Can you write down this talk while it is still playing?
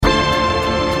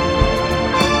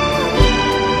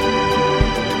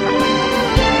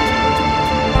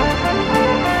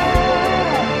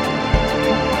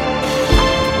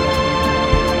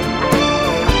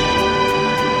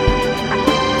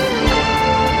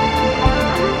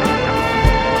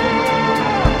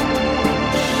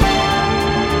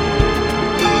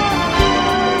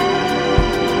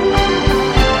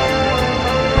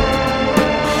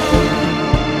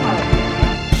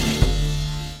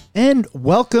And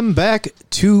welcome back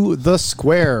to the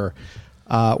Square.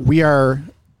 We are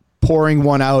pouring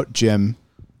one out, Jim,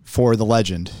 for the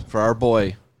legend. For our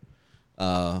boy,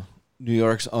 New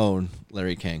York's own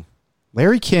Larry King.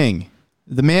 Larry King,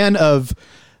 the man of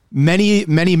many,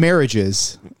 many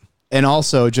marriages, and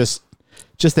also just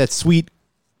that sweet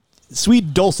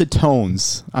dulcet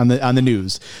tones on the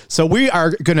news. So we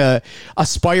are going to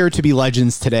aspire to be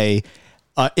legends today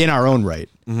in our own right.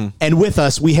 Mm-hmm. And with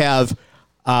us, we have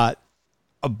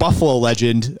a Buffalo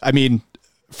legend. I mean,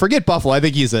 forget Buffalo. I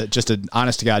think he's just an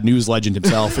honest-to-God news legend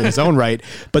himself in his own right,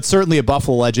 but certainly a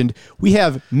Buffalo legend. We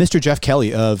have Mr. Geoff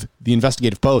Kelly of the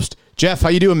Investigative Post. Geoff, how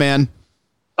you doing, man?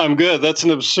 I'm good. That's an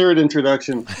absurd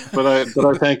introduction, but I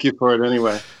thank you for it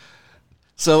anyway.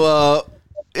 So,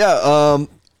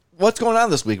 what's going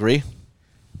on this week, Ree?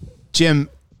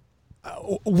 Jim,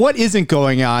 what isn't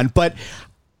going on? But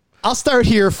I'll start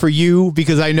here for you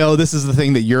because I know this is the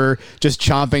thing that you're just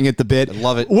chomping at the bit. I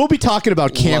love it. We'll be talking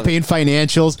about campaign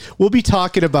financials. We'll be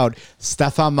talking about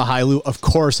Stefan Mihailu, of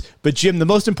course. But, Jim, the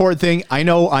most important thing I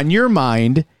know on your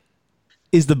mind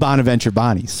is the Bonaventure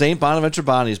Bonnies. St. Bonaventure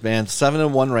Bonnies, man.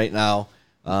 7-1 right now.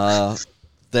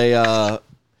 They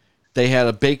had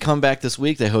a big comeback this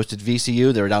week. They hosted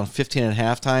VCU. They were down 15 at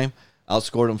halftime.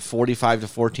 Outscored them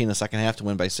 45-14 in the second half to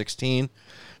win by 16.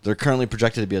 They're currently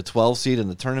projected to be a 12 seed in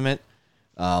the tournament.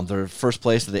 They're first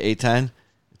place of the A-10.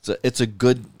 It's a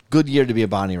good year to be a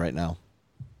Bonnie right now.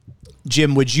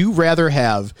 Jim, would you rather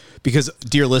have, because,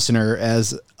 dear listener,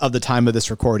 as of the time of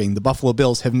this recording, the Buffalo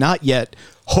Bills have not yet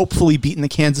hopefully beaten the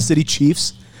Kansas City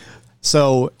Chiefs.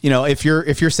 So, if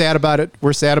you're sad about it,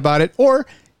 we're sad about it. Or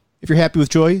if you're happy with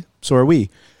joy, so are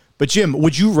we. But, Jim,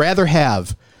 would you rather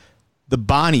have the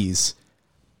Bonnies,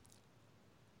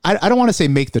 I don't want to say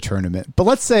make the tournament, but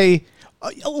let's say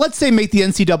make the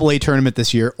NCAA tournament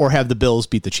this year, or have the Bills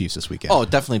beat the Chiefs this weekend? Oh,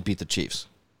 definitely beat the Chiefs.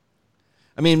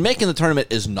 I mean, making the tournament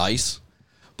is nice,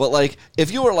 but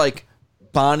if you were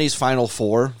Bonnie's Final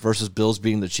Four versus Bills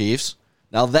beating the Chiefs,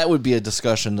 now that would be a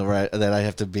discussion that I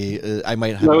have to be. I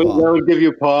might have. That would give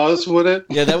you pause, would it?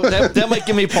 Yeah, that might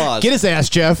give me pause. Get his ass,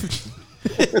 Geoff.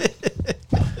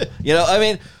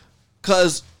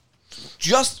 Because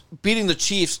just beating the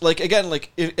Chiefs,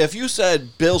 if you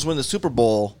said Bills win the Super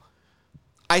Bowl,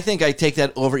 I think I take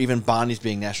that over even Bonnies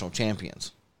being national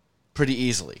champions pretty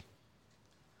easily.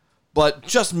 But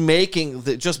just winning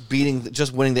the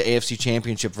AFC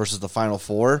Championship versus the Final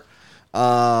Four,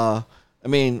 I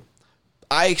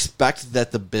expect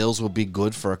that the Bills will be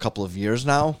good for a couple of years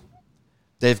now.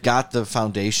 They've got the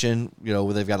foundation,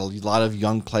 they've got a lot of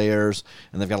young players,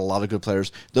 and they've got a lot of good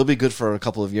players. They'll be good for a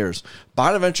couple of years.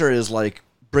 Bonaventure is like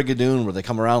Brigadoon, where they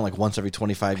come around once every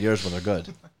 25 years when they're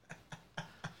good.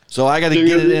 So I got to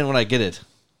get it in when I get it.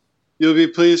 You'll be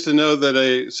pleased to know that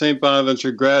a St.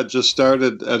 Bonaventure grad just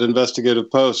started at Investigative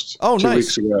Post 2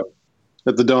 weeks ago,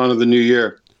 at the dawn of the new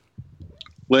year.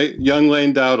 Young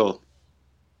Lane Dowdle.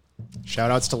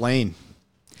 Shout-outs to Lane.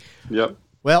 Yep.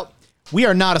 Well, we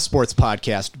are not a sports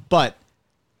podcast, but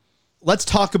let's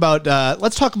talk about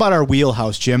our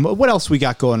wheelhouse, Jim. What else we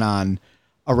got going on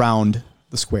around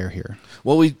the Square here?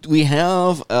 Well, we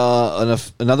have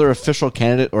another official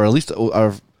candidate, or at least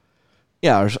our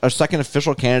second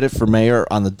official candidate for mayor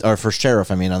for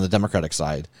sheriff. On the Democratic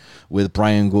side, with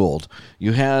Brian Gould.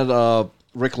 You had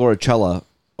Rick Loricella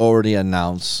already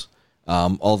announce,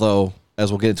 although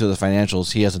as we'll get into the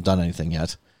financials, he hasn't done anything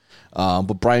yet.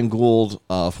 But Brian Gould,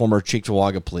 former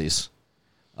Cheektowaga Police,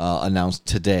 announced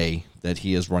today that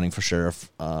he is running for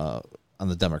sheriff on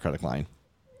the Democratic line.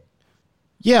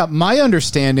 Yeah, my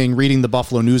understanding, reading the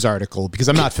Buffalo News article, because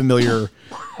I'm not familiar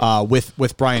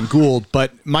with Brian Gould,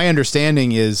 but my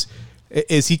understanding is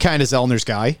he kind of Zellner's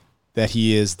guy, that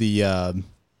he is the,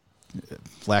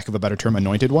 lack of a better term,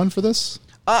 anointed one for this?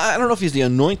 I don't know if he's the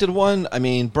anointed one.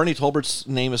 Bernie Tolbert's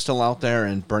name is still out there,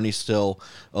 and Bernie's still,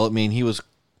 he was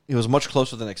much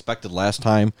closer than expected last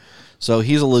time. So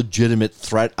he's a legitimate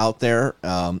threat out there,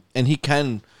 and he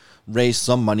can raise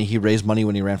some money. He raised money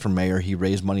when he ran for mayor. He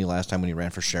raised money last time when he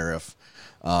ran for sheriff.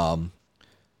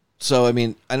 So, I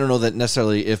don't know that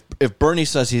necessarily, if Bernie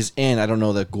says he's in, I don't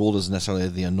know that Gould is necessarily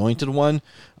the anointed one,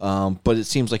 but it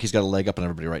seems like he's got a leg up on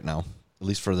everybody right now, at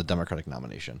least for the Democratic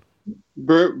nomination.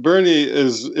 Bernie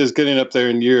is getting up there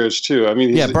in years, too.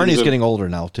 Bernie's getting older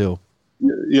now, too.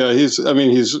 Yeah, he's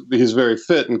very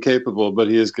fit and capable, but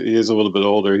he is a little bit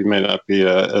older. He may not be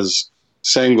as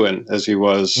sanguine as he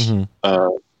was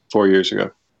 4 years ago.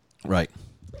 Right.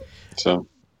 So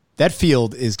that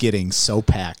field is getting so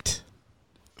packed,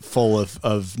 full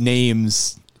of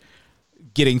names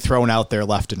getting thrown out there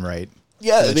left and right.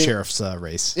 the sheriff's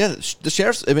race. Yeah, the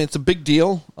sheriff's. I mean, it's a big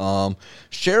deal.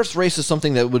 Sheriff's race is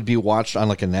something that would be watched on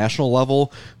like a national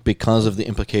level because of the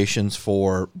implications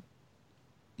for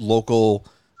local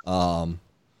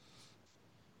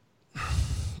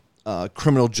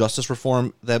criminal justice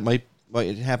reform that might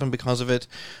happen because of it.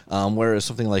 Whereas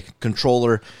something like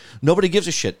controller, nobody gives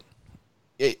a shit.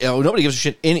 Nobody gives a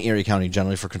shit in Erie County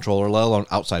generally for controller, let alone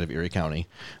outside of Erie County.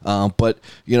 But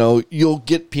you'll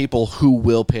get people who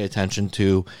will pay attention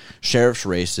to sheriff's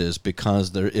races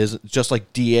because there is, just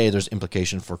like DA, there's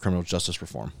implication for criminal justice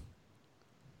reform.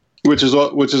 Which is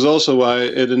also why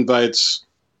it invites.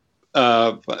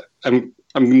 I'm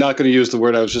not going to use the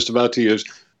word I was just about to use.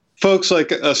 Folks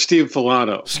like Steve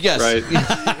Filano, yes, right?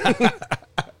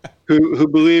 Who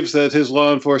believes that his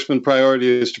law enforcement priority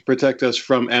is to protect us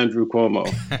from Andrew Cuomo.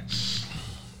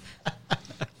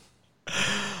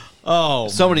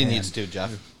 Somebody needs to,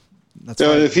 Geoff. That's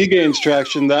right. If he gains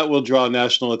traction, that will draw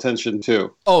national attention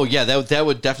too. Oh yeah, that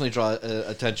would definitely draw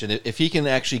attention if he can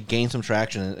actually gain some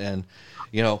traction. And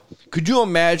could you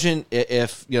imagine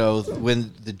if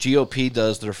when the GOP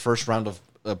does their first round of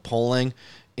polling,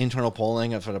 internal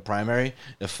polling for the primary,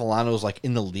 if Filano's like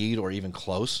in the lead or even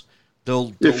close?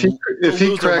 If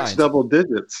he cracks double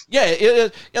digits,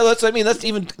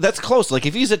 that's close. Like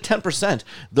if he's at 10%,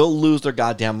 they'll lose their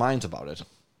goddamn minds about it.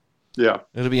 Yeah,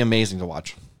 it'll be amazing to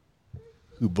watch.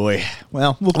 Oh boy!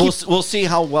 Well, we'll see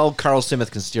how well Carl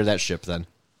Simoth can steer that ship then.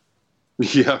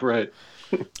 Yeah, right.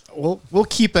 We'll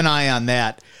keep an eye on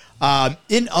that.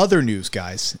 In other news,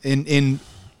 guys, in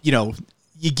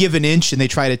you give an inch and they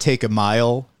try to take a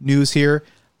mile news here.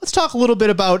 Let's talk a little bit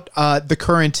about the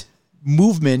current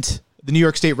movement, the New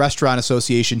York State Restaurant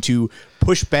Association, to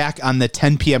push back on the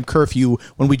 10 p.m. curfew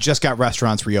when we just got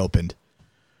restaurants reopened.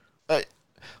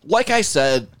 Like I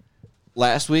said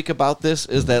last week about this,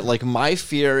 is that like my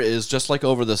fear is just like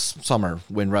over the summer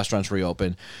when restaurants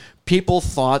reopened, people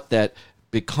thought that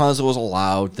because it was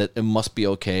allowed that it must be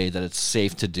okay, that it's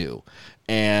safe to do.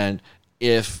 And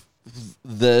if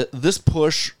this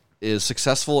push is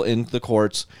successful in the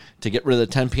courts to get rid of the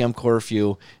 10 p.m.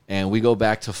 curfew and we go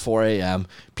back to 4 a.m.,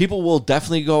 people will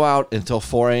definitely go out until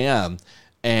 4 a.m.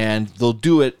 and they'll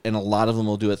do it, and a lot of them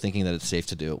will do it thinking that it's safe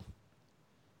to do.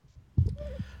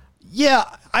 Yeah,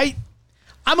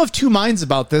 I'm of two minds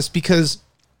about this because,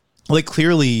 like,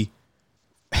 clearly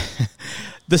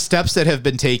the steps that have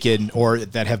been taken or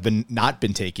that have not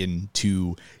been taken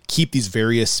to keep these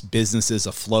various businesses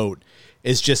afloat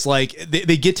is just like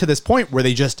they get to this point where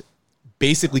they just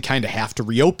basically kind of have to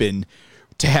reopen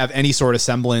to have any sort of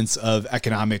semblance of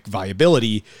economic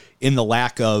viability in the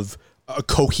lack of a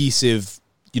cohesive,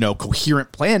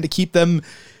 coherent plan to keep them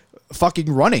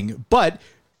fucking running. But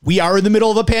we are in the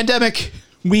middle of a pandemic.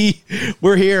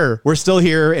 We're here. We're still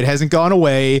here. It hasn't gone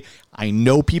away. I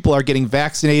know people are getting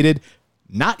vaccinated.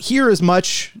 Not here as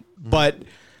much, but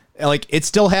like it's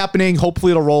still happening.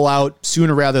 Hopefully it'll roll out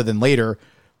sooner rather than later.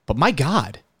 But my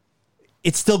God,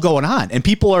 it's still going on, and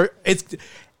people are.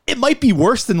 It might be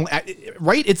worse than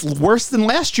right. It's worse than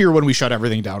last year when we shut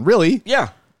everything down. Really?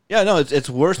 Yeah. No, it's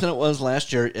worse than it was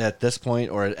last year at this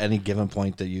point, or at any given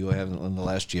point that you have in the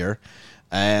last year.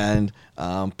 And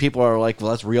people are like,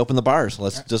 well, let's reopen the bars.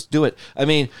 Let's just do it. I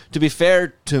mean, to be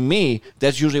fair to me,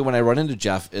 that's usually when I run into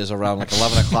Geoff is around like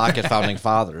 11 o'clock at Founding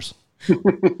Fathers.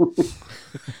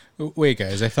 Wait,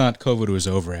 guys, I thought COVID was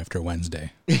over after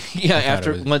Wednesday.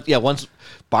 Once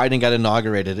Biden got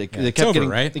inaugurated,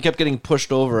 it kept getting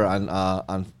pushed over on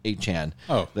 8chan.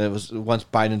 Oh. That was once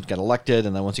Biden got elected,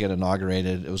 and then once he got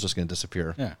inaugurated, it was just going to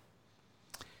disappear. Yeah.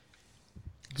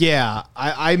 Yeah,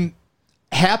 I'm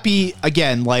happy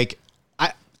again. Like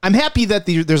I'm happy that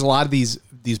there's a lot of these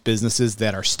businesses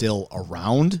that are still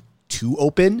around to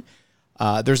open.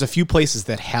 There's a few places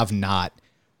that have not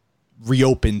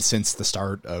reopened since the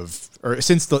start of, or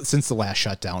since the last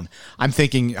shutdown. I'm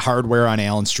thinking Hardware on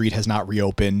Allen Street has not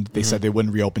reopened. They said they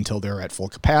wouldn't reopen until they're at full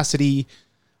capacity.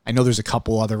 I know there's a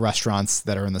couple other restaurants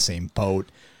that are in the same boat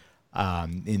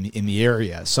in the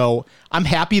area. So I'm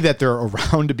happy that they're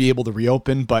around to be able to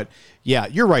reopen. But yeah,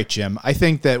 you're right, Jim. I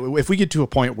think that if we get to a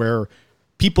point where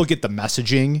people get the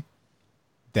messaging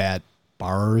that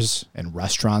bars and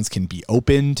restaurants can be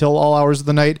open till all hours of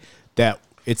the night, that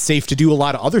it's safe to do a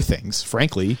lot of other things,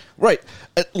 frankly. Right.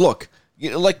 Look,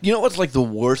 what's like the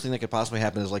worst thing that could possibly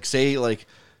happen is like, say, like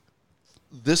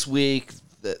this week,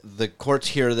 the courts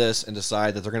hear this and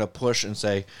decide that they're going to push and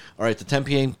say, all right, the 10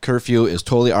 p.m. curfew is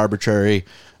totally arbitrary.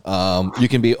 You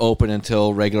can be open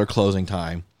until regular closing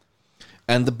time.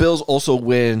 And the Bills also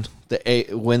win the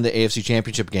AFC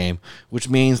Championship game, which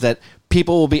means that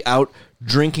people will be out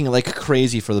drinking like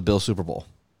crazy for the Bills Super Bowl.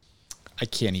 I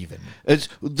can't even. It's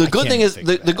the good thing is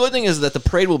the good thing is that the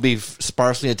parade will be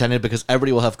sparsely attended because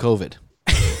everybody will have COVID.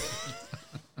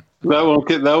 That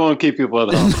won't keep people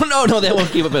at home. No, they won't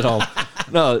keep them at home.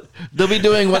 No, they'll be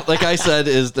doing what, like I said,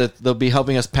 is that they'll be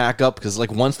helping us pack up because,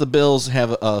 like, once the Bills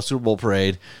have a Super Bowl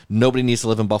parade, nobody needs to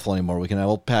live in Buffalo anymore. We can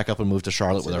all pack up and move to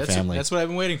Charlotte with our family. That's what I've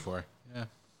been waiting for. Yeah,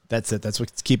 that's it. That's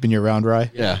what's keeping you around, Rye.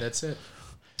 Yeah, that's it.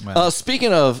 Well,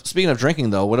 speaking of drinking,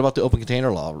 though, what about the open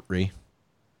container law, Ree?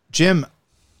 Jim,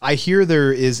 I hear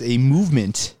there is a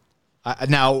movement.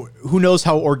 Now, who knows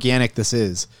how organic this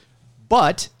is,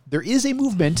 but there is a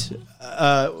movement.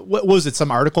 What was it?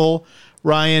 Some article,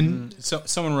 Ryan? So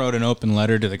someone wrote an open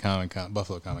letter to the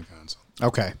Buffalo Comic Council.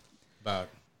 Okay. About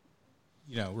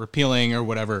repealing or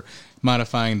whatever,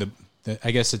 modifying the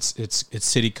I guess it's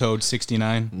City Code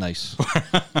 69. Nice.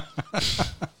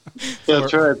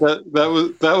 That's right.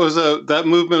 That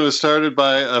movement was started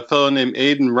by a fellow named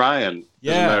Aiden Ryan.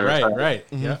 Yeah, right.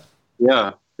 Mm-hmm.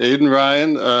 Yeah. Aiden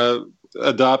Ryan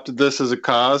adopted this as a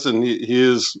cause, and he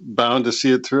is bound to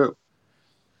see it through.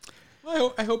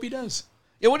 Well, I hope he does.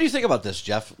 Yeah, what do you think about this,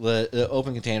 Geoff? The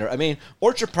open container. I mean,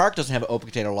 Orchard Park doesn't have an open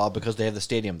container law because they have the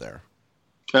stadium there.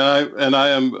 And I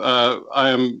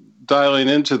am dialing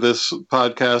into this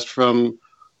podcast from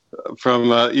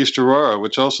East Aurora,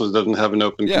 which also doesn't have an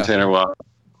open container law.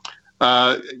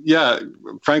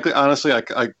 Frankly, honestly,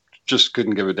 I just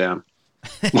couldn't give a damn.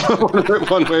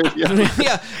 One way or the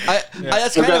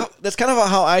other. That's kind of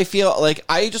how I feel. Like,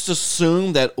 I just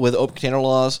assume that with open container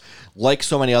laws, like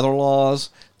so many other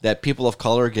laws, that people of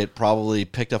color get probably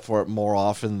picked up for it more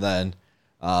often than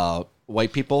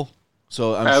white people.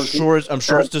 So I'm sure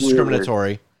it's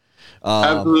discriminatory.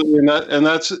 Absolutely, and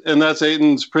that's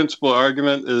Aiden's principal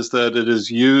argument, is that it is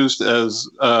used as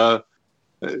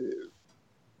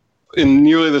in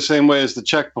nearly the same way as the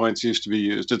checkpoints used to be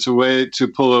used. It's a way to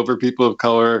pull over people of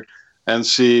color and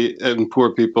poor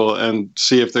people and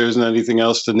see if there isn't anything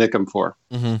else to nick them for.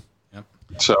 Mm-hmm. Yep.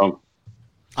 So,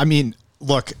 I mean,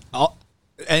 look,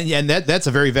 and that's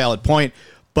a very valid point.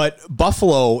 But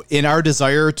Buffalo, in our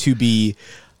desire to be,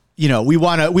 we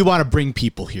want to bring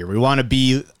people here. We want to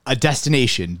be a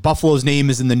destination. Buffalo's name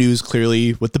is in the news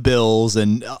clearly with the Bills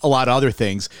and a lot of other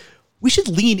things. We should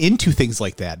lean into things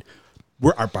like that.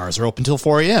 Our bars are open till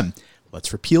 4 a.m.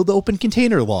 Let's repeal the open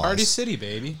container laws. Party City,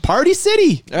 baby. Party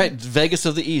City. All right, Vegas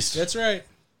of the East. That's right.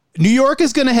 New York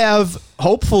is going to have,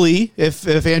 hopefully, if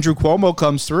Andrew Cuomo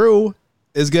comes through,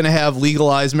 is going to have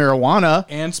legalized marijuana.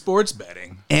 And sports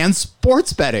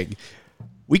betting.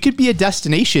 We could be a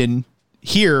destination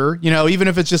here, even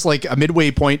if it's just like a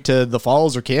midway point to the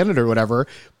Falls or Canada or whatever.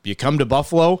 You come to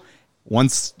Buffalo,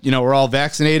 once, we're all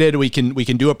vaccinated, we can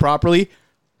do it properly.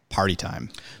 Party time.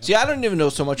 See, I don't even know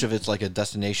so much if it's like a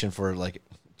destination for like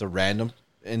the random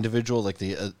individual, like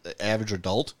the average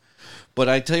adult. But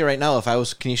I tell you right now, if I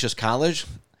was Canisius College,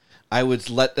 I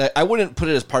wouldn't put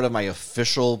it as part of my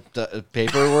official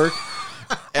paperwork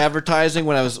advertising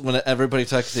when everybody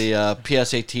took the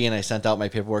PSAT and I sent out my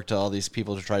paperwork to all these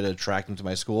people to try to attract them to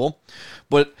my school.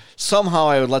 But somehow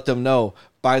I would let them know,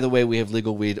 by the way, we have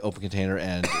legal weed, open container,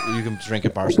 and you can drink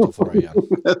at bars until 4 a.m.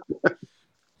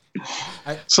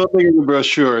 Something in the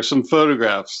brochure, some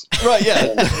photographs. Right,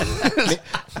 yeah.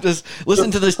 Just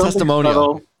listen to this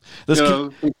testimonial.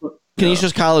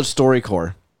 Canisius College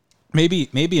StoryCorps.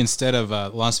 Maybe instead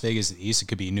of Las Vegas at the East, it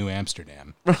could be New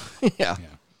Amsterdam. Yeah.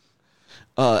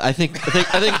 I think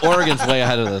Oregon's way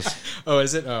ahead of this. Oh,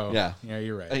 is it? Oh, yeah. Yeah,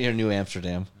 you're right. You're New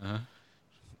Amsterdam. Uh-huh.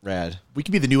 Rad. We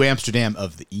could be the New Amsterdam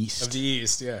of the East. Of the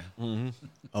East, yeah. Mm-hmm.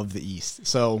 Of the East.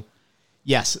 So,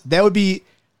 yes, that would be.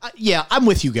 Yeah, I'm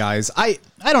with you guys. I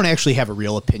don't actually have a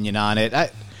real opinion on it.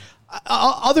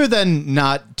 Other than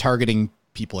not targeting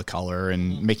people of color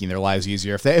and making their lives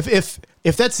easier.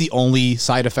 If that's the only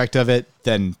side effect of it,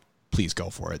 then please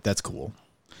go for it. That's cool.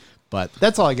 But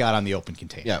that's all I got on the open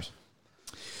containers. Yeah.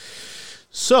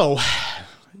 So,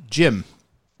 Jim,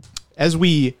 as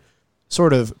we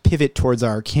sort of pivot towards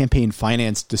our campaign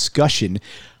finance discussion,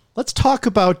 let's talk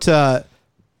about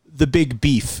the big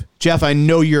beef. Geoff, I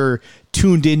know you're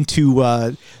tuned into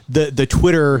the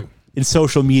Twitter and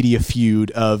social media feud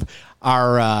of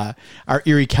our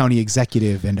Erie County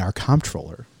executive and our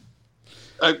comptroller.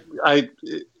 I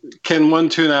can one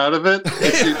tune out of it.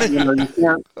 You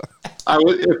can't.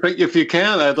 If you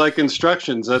can, I'd like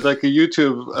instructions. I'd like a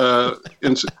YouTube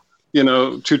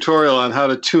tutorial on how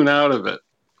to tune out of it.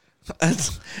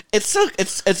 It's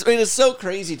so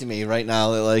crazy to me right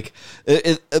now. Like,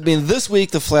 this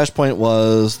week the flashpoint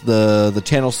was the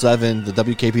Channel 7, the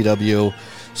WKPW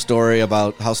story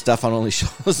about how Stefan only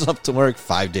shows up to work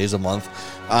 5 days a month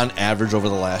on average over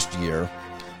the last year,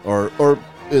 or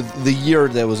the year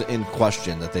that was in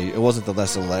question. It wasn't the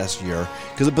last year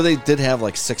but they did have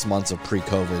like 6 months of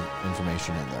pre-COVID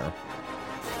information in there.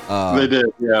 They did,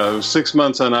 yeah. It was 6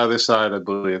 months on either side, I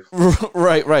believe.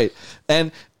 Right.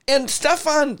 And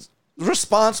Stefan's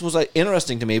response was like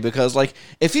interesting to me because like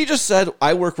if he just said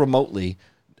I work remotely,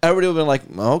 everybody would have been like,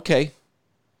 okay.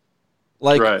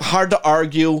 Like hard to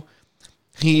argue.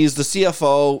 He's the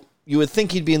CFO. You would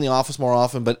think he'd be in the office more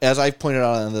often, but as I've pointed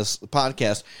out on this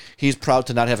podcast, he's proud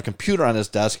to not have a computer on his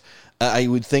desk. I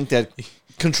would think that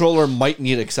controller might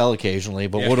need Excel occasionally,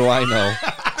 but what do I know?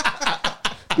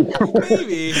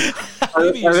 Maybe use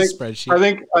a spreadsheet.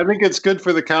 I think it's good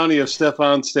for the county if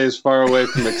Stefan stays far away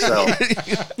from Excel.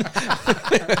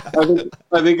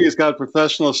 I think he's got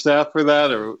professional staff for that,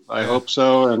 or I hope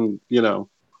so, and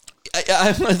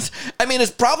I mean,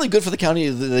 it's probably good for the county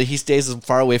that he stays as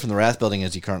far away from the Rath Building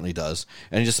as he currently does,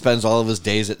 and he just spends all of his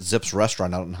days at Zip's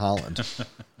restaurant out in Holland.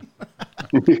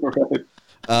 Right.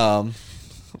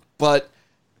 But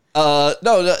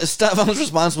no, Stefan's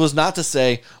response was not to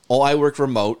say, "Oh, I work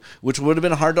remote," which would have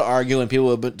been hard to argue, and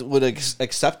people would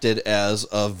accept it as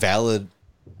a valid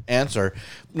answer.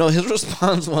 No, his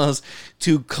response was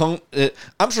to come.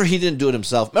 I'm sure he didn't do it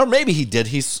himself, or maybe he did.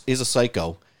 He's a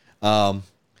psycho.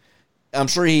 I'm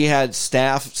sure he had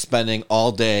staff spending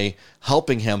all day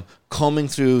helping him combing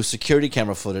through security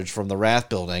camera footage from the Rath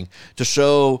Building to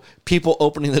show people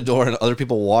opening the door and other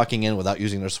people walking in without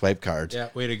using their swipe cards. Yeah,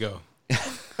 way to go.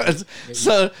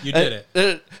 So you did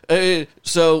it.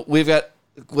 So we've got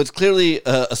what's clearly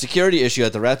a security issue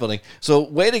at the Rath Building. So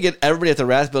way to get everybody at the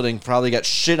Rath Building probably got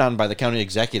shit on by the county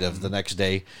executive the next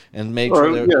day and made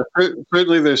sure.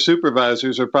 Certainly their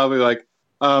supervisors are probably like,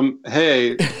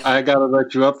 hey, I got to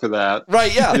let you up for that.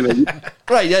 Right, yeah.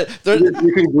 Right, yeah.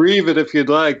 You can grieve it if you'd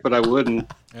like, but I wouldn't.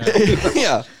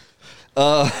 Yeah.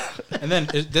 And then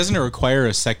doesn't it require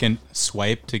a second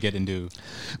swipe to get into?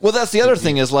 Well, that's the other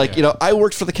thing is like, I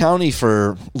worked for the county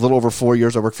for a little over 4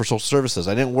 years. I worked for social services.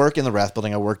 I didn't work in the Rath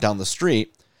Building. I worked down the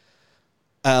street.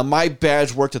 My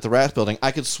badge worked at the Rath Building.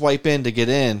 I could swipe in to get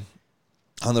in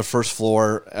on the first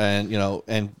floor and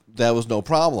that was no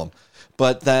problem.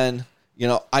 But then,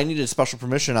 I needed special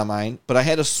permission on mine, but I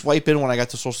had to swipe in when I got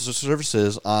to social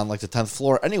services on like the 10th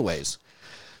floor anyways.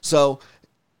 So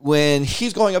when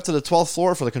he's going up to the 12th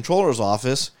floor for the controller's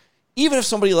office, even if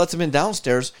somebody lets him in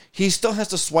downstairs, he still has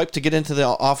to swipe to get into the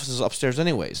offices upstairs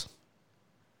anyways.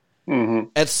 Mm-hmm.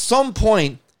 At some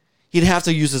point, he'd have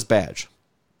to use his badge,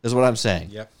 is what I'm saying.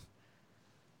 Yep.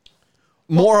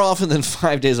 More often than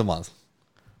 5 days a month.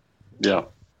 Yeah.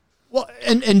 Well,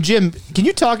 and Jim,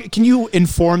 can you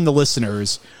inform the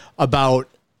listeners about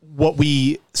what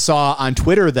we saw on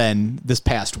Twitter then this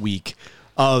past week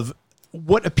of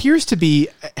what appears to be,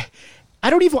 I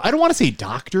don't want to say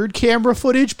doctored camera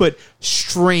footage, but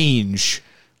strange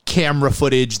camera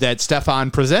footage that Stefan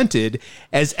presented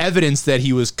as evidence that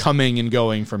he was coming and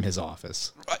going from his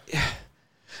office.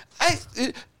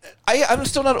 I'm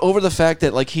still not over the fact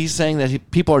that like he's saying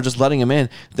that people are just letting him in,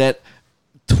 that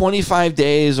 25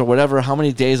 days or whatever, how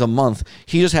many days a month,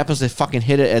 he just happens to fucking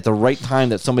hit it at the right time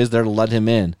that somebody's there to let him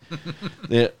in.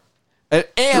 And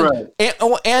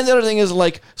the other thing is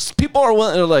like people are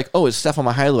willing, they're like, oh, it's Stefan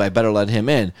Mihailu, I better let him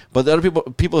in. But the other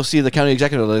people see the county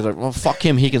executive, they're like, well, fuck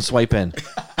him, he can swipe in.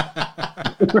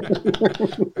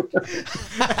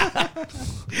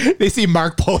 They see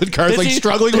Mark pulling cards,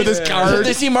 struggling with his card.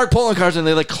 They see Mark pulling cards and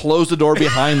they like close the door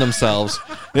behind themselves.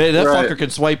 That fucker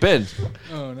can swipe in.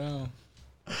 Oh no.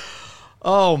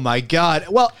 Oh my God.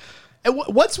 Well,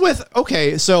 what's with,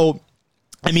 okay, so,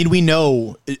 I mean, we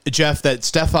know, Geoff, that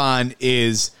Stefan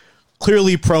is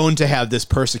clearly prone to have this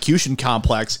persecution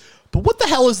complex, but what the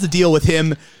hell is the deal with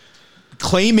him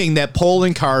claiming that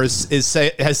polling cars has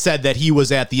said that he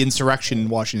was at the insurrection in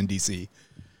Washington, D.C.?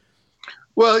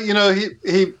 Well, this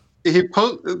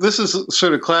is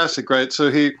sort of classic, right?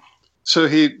 So he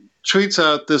tweets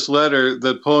out this letter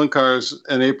that polling cars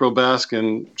and April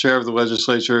Baskin, chair of the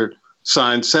legislature,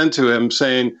 sent to him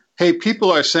saying, hey,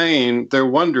 people are saying, they're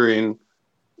wondering,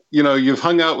 you've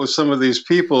hung out with some of these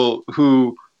people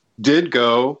who did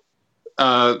go,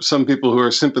 some people who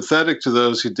are sympathetic to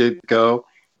those who did go.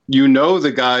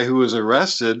 The guy who was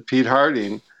arrested, Pete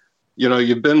Harding,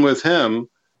 you've been with him.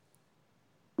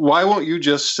 Why won't you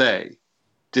just say,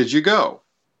 did you go?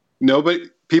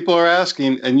 People are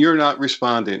asking and you're not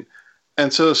responding.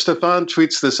 And so Stefan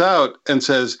tweets this out and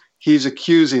says, he's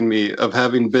accusing me of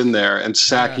having been there and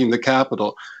sacking the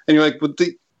Capitol. And you're like, but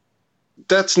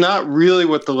that's not really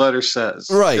what the letter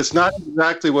says. Right. It's not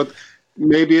exactly what,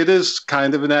 maybe it is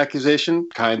kind of an accusation,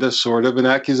 kind of, sort of an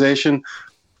accusation,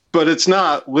 but it's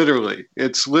not literally.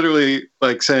 It's literally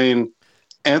like saying,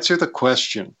 answer the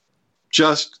question.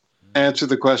 Just answer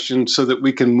the question so that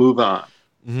we can move on.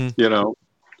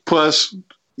 Plus,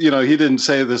 he didn't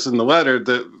say this in the letter.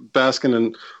 That Baskin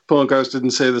and Poloncarz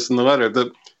didn't say this in the letter.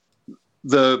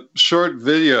 The short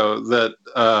video that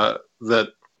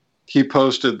he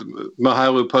posted,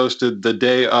 Mihailu posted the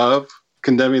day of,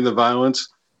 condemning the violence,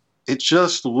 it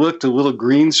just looked a little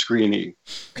green screeny,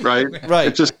 right?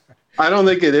 Right. I don't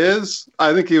think it is.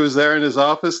 I think he was there in his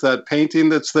office. That painting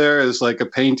that's there is like a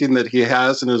painting that he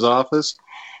has in his office.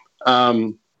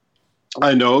 I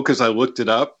know because I looked it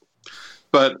up,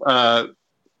 but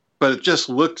it just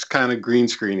looked kind of green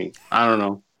screeny. I don't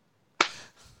know.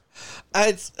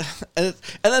 And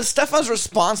then Stefan's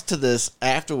response to this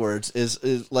afterwards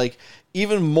is like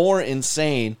even more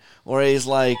insane, where he's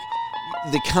like,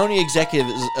 the county executive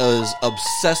is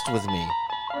obsessed with me.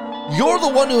 You're the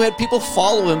one who had people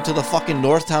follow him to the fucking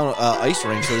Northtown ice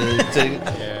rink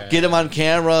to get him on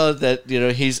camera that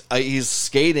he's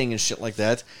skating and shit like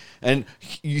that, and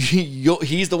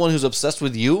he's the one who's obsessed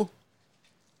with you.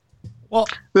 Well,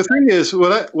 the thing is,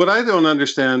 what I don't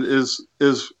understand is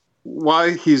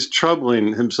why he's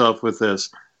troubling himself with this.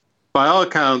 By all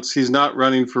accounts, he's not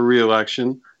running for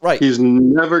re-election. Right. He's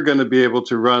never going to be able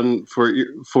to run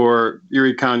for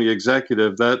Erie County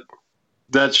executive.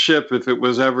 That ship, if it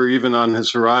was ever even on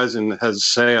his horizon, has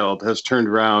sailed, has turned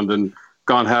around and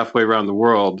gone halfway around the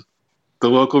world. The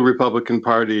local Republican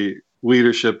Party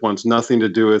leadership wants nothing to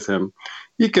do with him.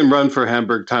 He can run for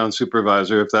Hamburg town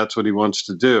supervisor if that's what he wants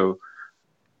to do.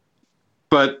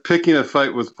 But picking a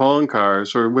fight with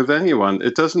Poloncarz or with anyone,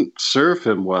 it doesn't serve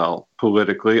him well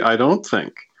politically, I don't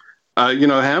think.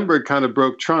 Hamburg kind of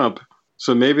broke Trump,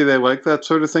 so maybe they like that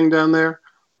sort of thing down there.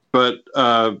 But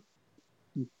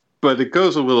it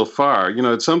goes a little far.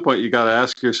 At some point you got to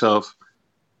ask yourself,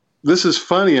 this is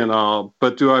funny and all,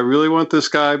 but do I really want this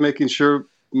guy making sure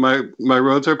my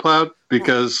roads are plowed?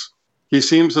 Because he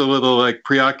seems a little like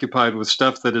preoccupied with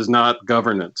stuff that is not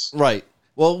governance. Right.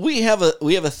 Well, we have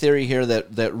a theory here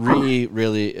that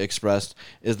really expressed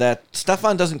is that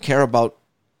Stefan doesn't care about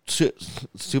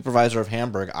supervisor of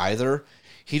Hamburg either.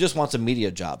 He just wants a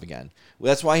media job again.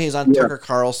 That's why he's on Tucker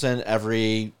Carlson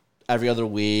every other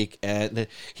week, and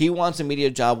he wants a media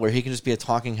job where he can just be a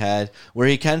talking head, where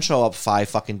he can show up 5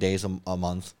 fucking days a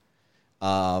month,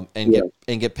 and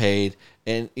get paid.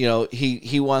 And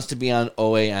he wants to be on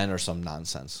OAN or some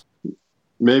nonsense.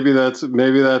 Maybe that's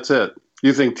it.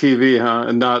 You think TV, huh?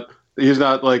 And he's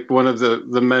not like one of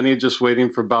the many just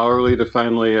waiting for Bowerly to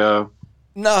finally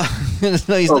no,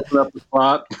 he's open up the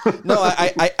plot. No,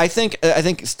 I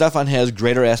think Stefan has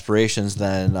greater aspirations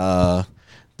than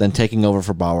taking over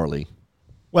for Bowerly.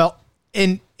 Well,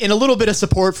 in a little bit of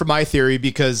support for my theory,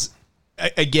 because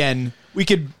again, we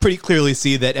could pretty clearly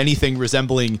see that anything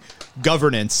resembling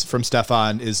governance from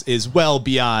Stefan is well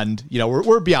beyond,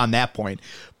 we're beyond that point.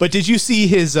 But did you see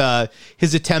his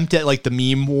attempt at like the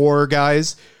meme war,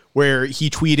 guys, where he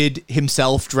tweeted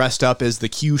himself dressed up as the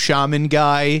Q shaman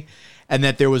guy, and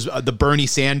that there was the Bernie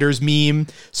Sanders meme?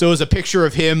 So it was a picture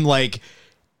of him like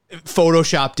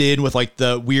photoshopped in with like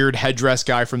the weird headdress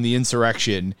guy from the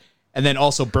insurrection, and then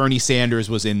also Bernie Sanders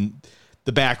was in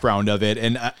the background of it,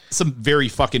 and some very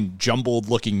fucking jumbled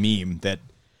looking meme that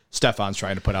Stefan's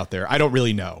trying to put out there. I don't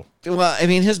really know. Well, I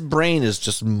mean, his brain is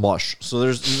just mush, so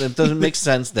it doesn't make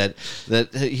sense that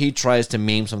he tries to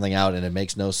meme something out and it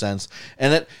makes no sense.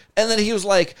 And then he was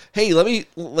like, "Hey, let me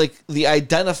like the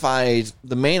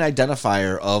main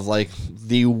identifier of like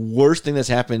the worst thing that's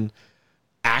happened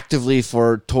actively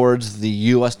towards the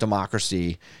U.S.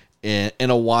 democracy in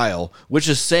a while, which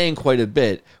is saying quite a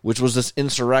bit, which was this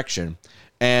insurrection.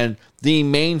 And the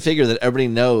main figure that everybody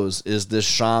knows is this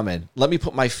shaman. Let me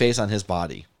put my face on his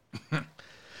body."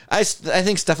 I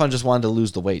think Stefan just wanted to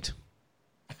lose the weight.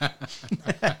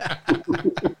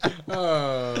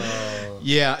 Oh.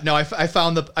 Yeah, no, I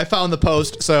found the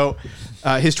post. So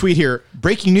his tweet here: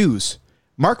 breaking news.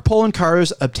 Mark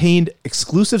Poloncarz obtained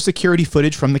exclusive security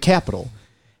footage from the Capitol.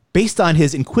 Based on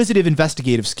his inquisitive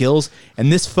investigative skills and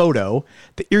this photo,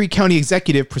 the Erie County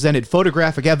executive presented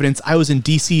photographic evidence I was in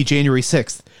D.C. January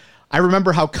 6th. I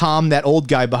remember how calm that old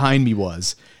guy behind me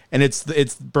was. And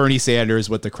it's Bernie Sanders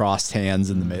with the crossed hands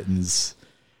and the mittens.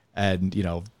 And,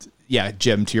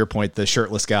 Jim, to your point, the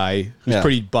shirtless guy who's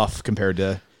pretty buff compared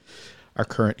to our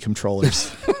current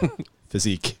controller's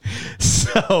physique.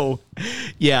 So,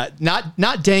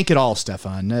 not dank at all,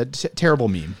 Stefan. Terrible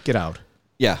meme. Get out.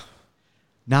 Yeah.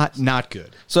 Not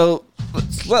good. So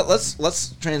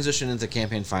let's transition into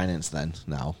campaign finance then.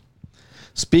 Now,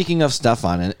 speaking of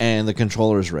Stefan and the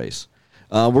controller's race,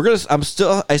 I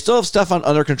still have Stefan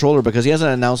under controller because he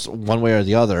hasn't announced one way or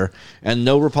the other, and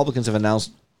no Republicans have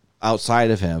announced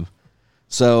outside of him.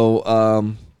 So,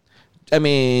 I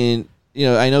mean,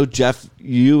 I know, Geoff,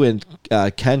 you and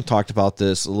Ken talked about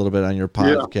this a little bit on your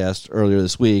podcast earlier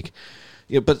this week.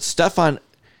 But Stefan,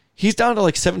 he's down to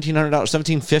like $1,700,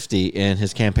 $1,750 in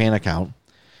his campaign account.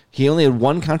 He only had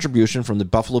one contribution from the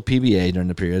Buffalo PBA during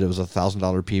the period. It was a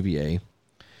 $1,000 PBA.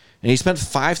 And he spent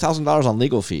 $5,000 on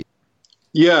legal fees.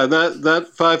 Yeah, that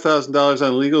 $5,000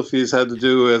 on legal fees had to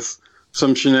do with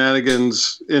some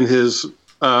shenanigans in his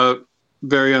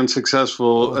very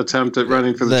unsuccessful attempt at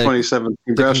running for the 27th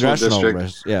congressional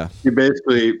district. Yeah, he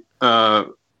basically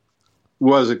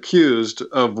was accused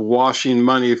of washing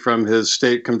money from his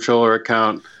state comptroller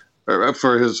account, or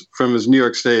from his New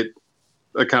York State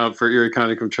account for Erie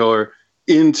County Comptroller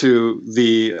into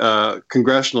the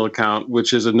congressional account,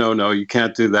 which is a no-no. You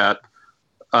can't do that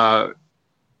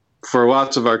for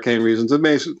lots of arcane reasons.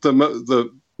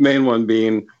 The main one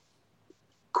being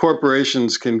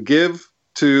corporations can give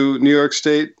to New York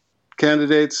State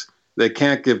candidates. They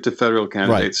can't give to federal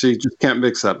candidates. Right. So you just can't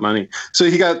mix that money. So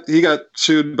he got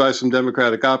sued by some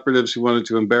Democratic operatives who wanted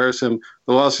to embarrass him.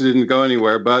 The lawsuit didn't go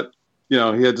anywhere, but he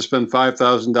had to spend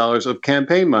 $5,000 of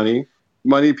campaign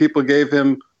money people gave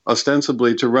him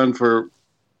ostensibly to run for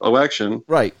election,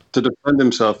 right, to defend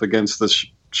himself against this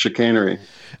chicanery.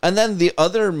 And then the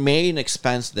other main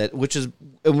expense and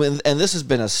this has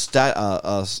been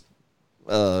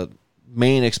a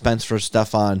main expense for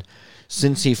Stefan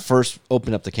since he first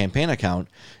opened up the campaign account,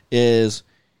 is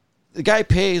the guy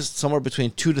pays somewhere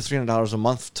between $200 to $300 a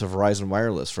month to Verizon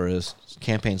Wireless for his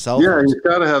campaign cell phones. Yeah, he's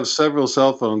got to have several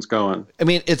cell phones going. I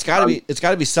mean, it's got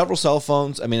to be several cell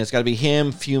phones. I mean, it's got to be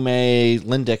him, Fume,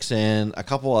 Lynn Dixon, a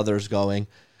couple others going.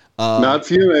 Not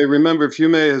Fume. Remember,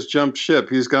 Fume has jumped ship.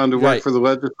 He's gone to work for the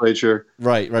legislature.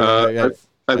 Right. I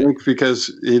think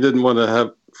because he didn't want to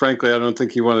have. Frankly, I don't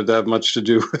think he wanted to have much to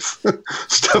do with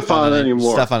Stefan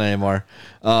anymore.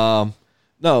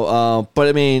 No, but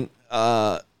I mean,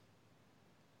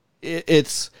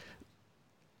 it's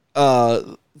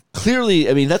clearly.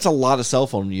 I mean, that's a lot of cell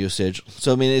phone usage.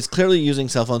 So I mean, it's clearly using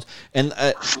cell phones, and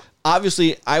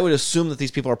obviously, I would assume that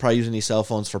these people are probably using these cell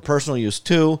phones for personal use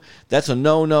too. That's a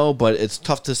no-no, but it's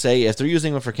tough to say if they're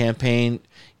using them for campaign,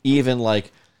 even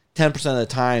like 10% of the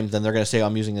time, then they're going to say,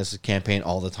 I'm using this as campaign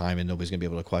all the time, and nobody's going to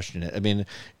be able to question it. I mean,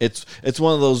 it's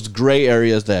one of those gray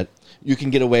areas that you can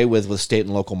get away with state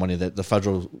and local money that the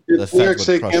federal... It's New York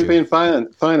State campaign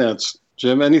finance,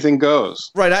 Jim. Anything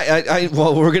goes. Right.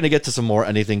 Well, we're going to get to some more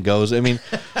anything goes. I mean,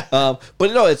 but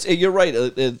no, you're right.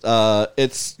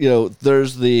 It's,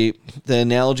 there's the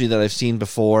analogy that I've seen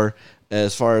before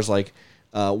as far as like,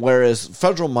 whereas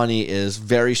federal money is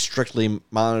very strictly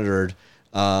monitored,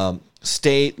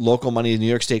 state, local money, New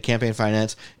York State campaign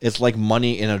finance, it's like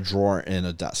money in a drawer in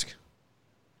a desk.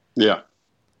 Yeah.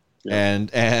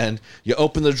 And you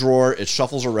open the drawer, it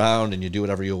shuffles around, and you do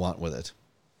whatever you want with it.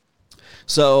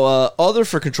 So, other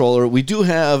for controller, we do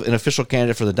have an official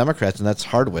candidate for the Democrats, and that's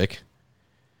Hardwick.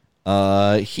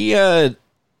 He had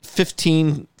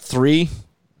 15.3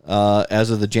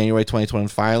 as of the January 2020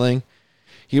 filing.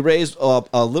 He raised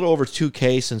a little over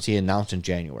 $2,000 since he announced in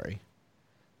January.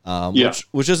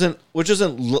 Which isn't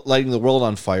lighting the world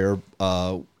on fire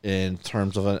in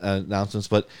terms of announcements,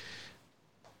 but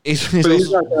he's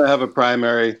not going to have a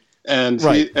primary, and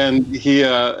right.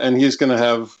 he's going to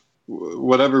have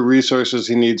whatever resources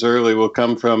he needs early will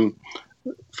come from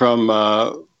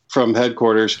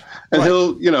headquarters, and right.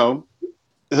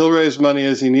 he'll raise money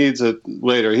as he needs it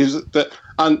later.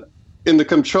 In the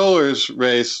comptroller's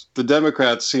race, the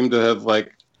Democrats seem to have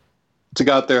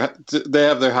they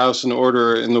have their house in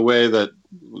order in the way that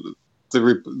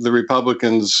the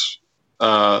Republicans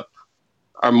are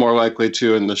more likely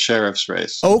to in the sheriff's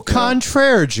race. Au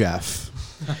contraire, Geoff.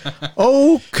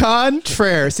 Au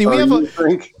contraire. See, we have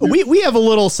a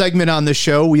little segment on the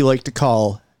show we like to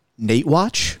call Nate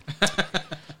Watch.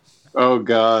 Oh,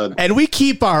 God. And we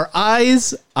keep our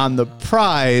eyes on the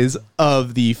prize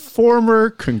of the former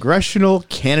congressional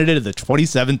candidate of the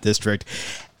 27th District.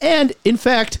 And, in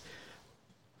fact,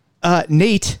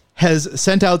 Nate has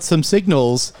sent out some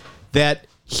signals that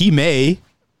he may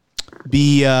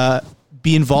be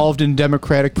involved in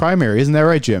Democratic primary. Isn't that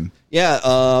right, Jim? Yeah.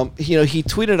 He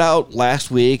tweeted out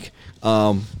last week,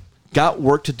 got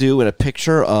work to do, and a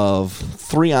picture of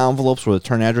 3 envelopes with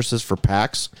return addresses for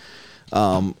PACs.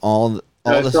 I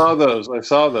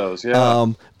saw those. Yeah.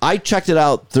 I checked it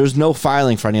out. There's no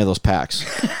filing for any of those PACs.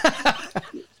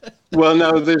 Well,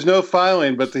 no, there's no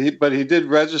filing, but he did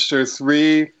register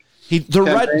 3.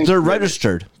 They're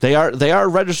registered. They are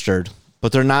registered,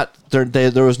 but they're not.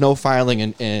 There was no filing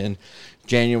in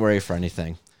January for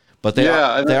anything. But they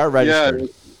are registered.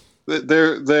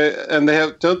 they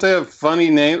have, don't they have funny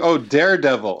names? Oh,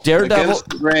 Daredevil, Against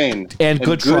the Grain, and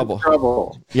Good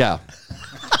Trouble. Yeah.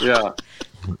 Yeah.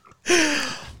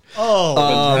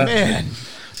 Oh man.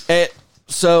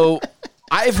 So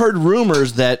I've heard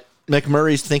rumors that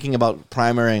McMurray's thinking about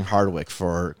primarying Hardwick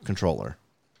for controller.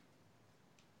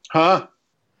 Huh?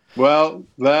 Well,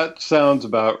 that sounds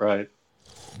about right.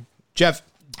 Geoff.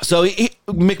 So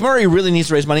McMurray really needs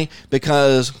to raise money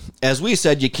because, as we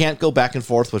said, you can't go back and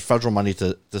forth with federal money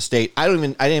to the state. I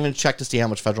didn't even check to see how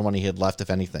much federal money he had left, if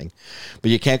anything. But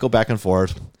you can't go back and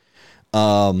forth.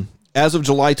 As of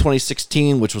July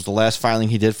 2016, which was the last filing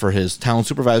he did for his town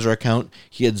supervisor account,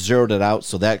 he had zeroed it out,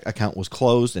 so that account was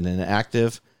closed and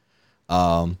inactive.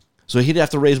 So he'd have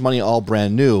to raise money all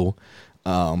brand new.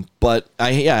 But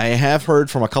I have heard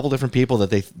from a couple different people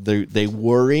that they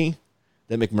worry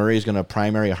that McMurray is going to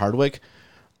primary Hardwick.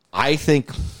 I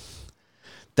think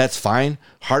that's fine.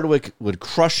 Hardwick would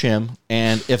crush him,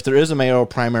 and if there is a mayoral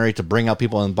primary to bring out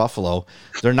people in Buffalo,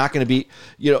 they're not going to be,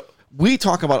 we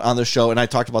talk about on the show, and I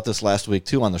talked about this last week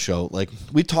too on the show, like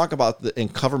we talk about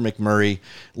and cover McMurray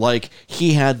like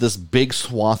he had this big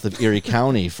swath of Erie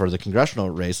County for the congressional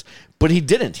race, but he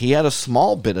didn't. He had a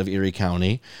small bit of Erie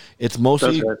County. It's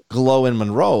mostly Glow and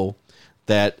Monroe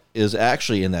that is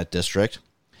actually in that district.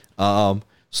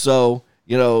 So,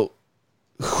 if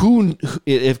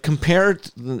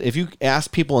you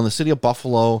ask people in the city of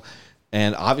Buffalo,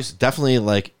 and obviously definitely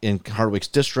like in Hardwick's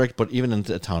district, but even in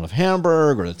the town of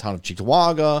Hamburg or the town of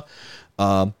Cheektowaga,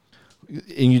 and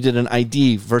you did an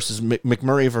ID versus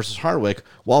McMurray versus Hardwick,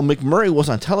 while McMurray was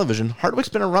on television, Hardwick's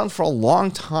been around for a long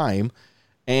time,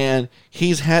 and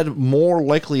he's had more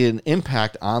likely an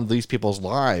impact on these people's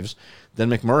lives than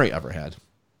McMurray ever had.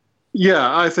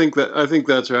 Yeah, I think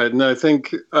that's right, and I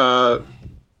think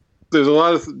there's a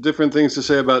lot of different things to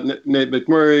say about Nate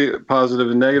McMurray, positive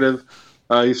and negative.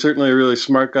 He's certainly a really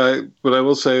smart guy, but I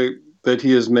will say that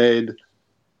he has made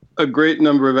a great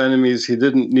number of enemies he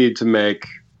didn't need to make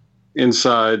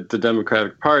inside the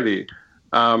Democratic Party.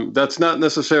 That's not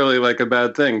necessarily like a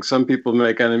bad thing. Some people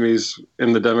make enemies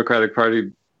in the Democratic Party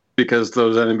because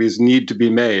those enemies need to be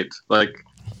made. Like,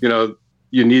 you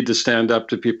need to stand up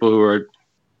to people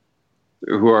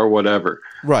who are whatever.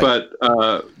 Right.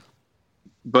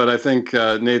 But I think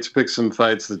Nate's picked some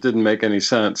fights that didn't make any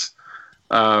sense.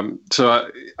 So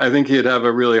I think he'd have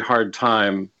a really hard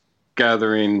time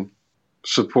gathering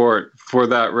support for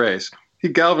that race. He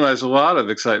galvanized a lot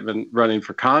of excitement running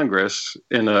for Congress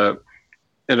in a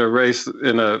race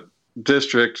in a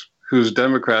district whose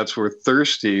Democrats were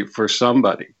thirsty for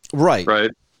somebody. Right. Right.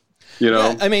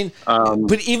 Yeah, I mean,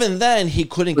 but even then, he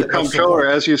couldn't get the comptroller,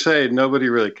 as you say, nobody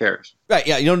really cares. Right?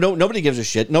 Yeah, nobody gives a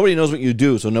shit. Nobody knows what you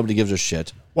do, so nobody gives a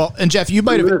shit. Well, and Geoff, you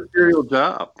might have a serial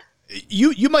job.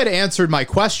 You might have answered my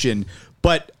question,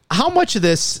 but how much of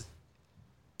this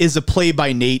is a play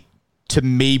by Nate to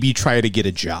maybe try to get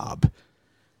a job?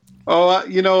 Oh,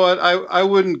 you know what? I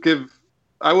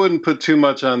wouldn't put too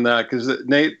much on that because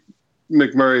Nate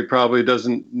McMurray probably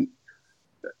doesn't.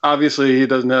 Obviously, he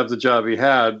doesn't have the job he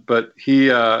had, but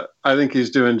I think he's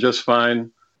doing just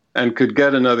fine and could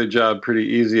get another job pretty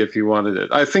easy if he wanted it.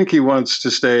 I think he wants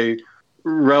to stay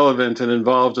relevant and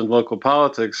involved in local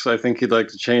politics. I think he'd like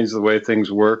to change the way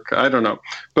things work. I don't know,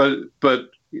 but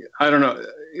I don't know.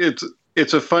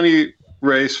 It's a funny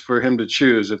race for him to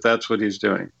choose if that's what he's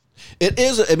doing. It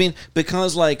is. I mean,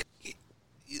 because I guess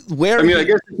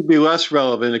it could be less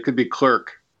relevant. It could be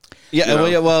clerk.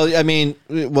 Yeah. Well, I mean,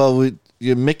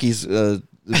 Mickey's.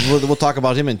 We'll talk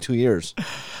about him in 2 years.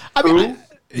 I mean,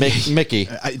 Mickey.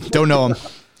 I don't know him.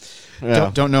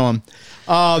 Yeah. Don't know him.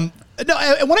 No,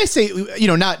 and when I say,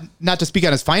 not to speak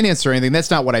on his finance or anything, that's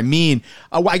not what I mean.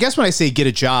 I guess when I say get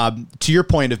a job, to your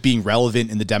point of being relevant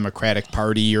in the Democratic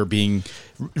Party or being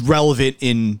relevant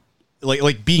in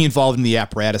like being involved in the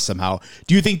apparatus somehow,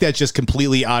 do you think that's just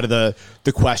completely out of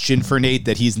the question for Nate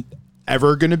that he's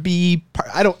ever going to be?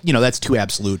 I don't, that's too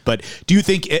absolute, but do you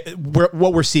think what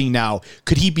we're seeing now,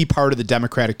 could he be part of the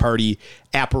Democratic Party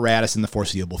apparatus in the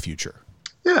foreseeable future?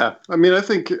 Yeah, I mean, I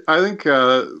think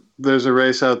there's a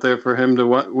race out there for him to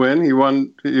win. He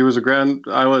was a Grand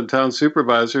Island town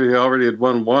supervisor. He already had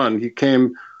won one. He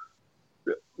came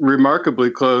remarkably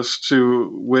close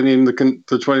to winning the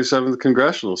 27th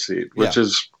congressional seat, which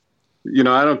is, I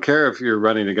don't care if you're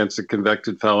running against a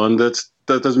convicted felon. That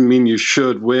doesn't mean you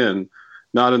should win.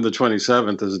 Not in the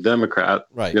 27th as a Democrat.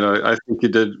 Right. I think he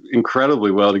did incredibly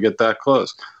well to get that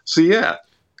close. So yeah,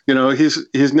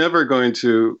 he's never going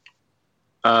to.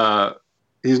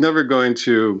 He's never going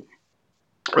to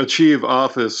achieve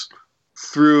office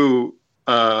through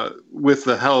with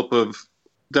the help of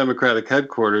Democratic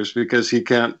headquarters because he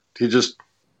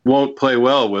won't play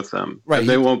well with them. Right. And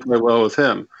they won't play well with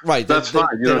him. Right. That's fine.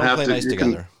 You don't have play to. nice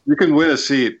together. You can win a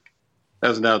seat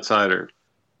as an outsider,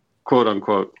 quote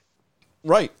unquote.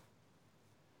 Right.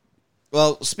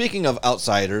 Well, speaking of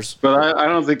outsiders, but I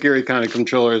don't think Gary County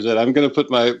Controller is it. I'm going to put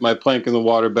my plank in the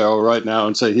water barrel right now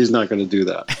and say he's not going to do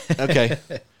that. Okay.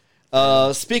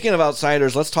 Speaking of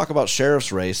outsiders, let's talk about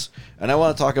sheriff's race, and I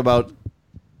want to talk about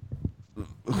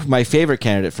my favorite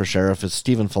candidate for sheriff is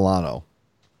Stephen Filano.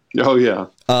 Oh yeah.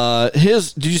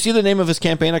 Did you see the name of his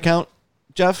campaign account,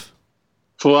 Geoff?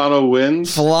 Filano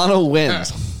wins. Filano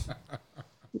wins.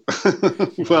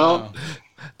 Well.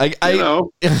 I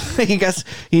know. guess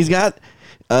he's got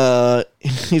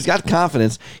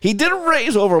confidence. He did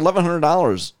raise over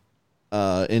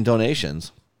 $1,100 in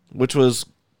donations, which was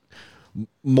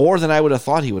more than I would have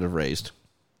thought he would have raised.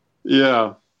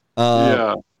 Yeah.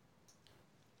 Yeah.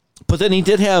 But then he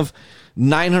did have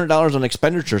 $900 on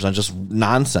expenditures on just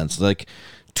nonsense, like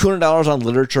 $200 on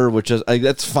literature, which is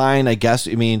that's fine, I guess.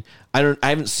 I mean, I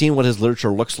haven't seen what his literature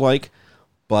looks like,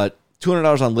 but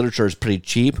 $200 on literature is pretty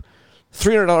cheap.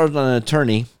 $300 on an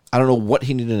attorney. I don't know what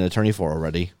he needed an attorney for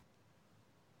already.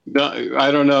 No,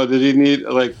 I don't know. Did he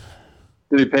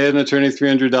pay an attorney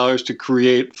 $300 to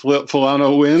create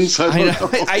Filano wins?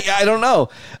 I don't know.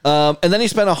 And then he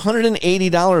spent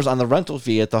 $180 on the rental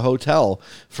fee at the hotel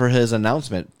for his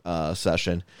announcement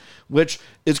session, which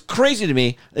is crazy to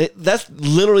me. That's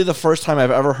literally the first time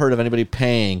I've ever heard of anybody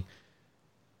paying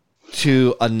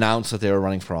to announce that they were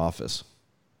running for office.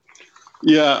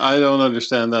 Yeah, I don't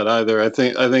understand that either. I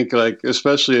think like,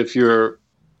 especially if your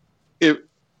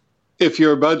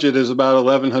budget is about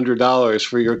 $1,100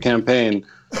 for your campaign,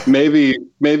 maybe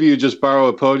you just borrow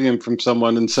a podium from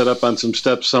someone and set up on some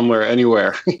steps somewhere,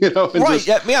 anywhere, and right?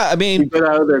 Yeah. I mean, get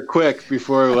out of there quick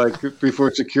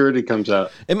before security comes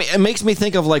out. It makes me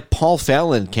think of like Paul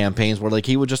Fallon campaigns where like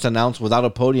he would just announce without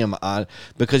a podium on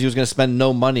because he was going to spend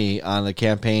no money on the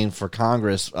campaign for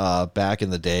Congress back in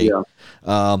the day.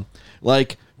 Yeah.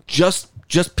 Like just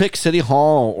pick City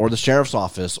Hall or the sheriff's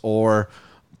office or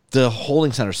the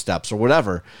holding center steps or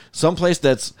whatever, someplace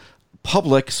that's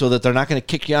public so that they're not going to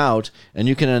kick you out and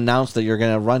you can announce that you're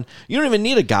going to run. You don't even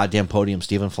need a goddamn podium,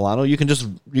 Stephen Filano. You can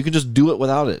just do it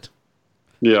without it.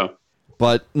 Yeah.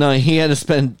 But no, he had to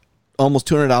spend almost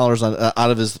 $200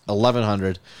 out of his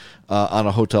 $1,100 on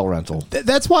a hotel rental.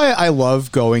 That's why I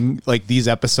love going like these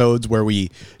episodes where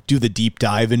we do the deep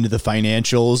dive into the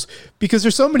financials, because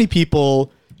there's so many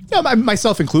people,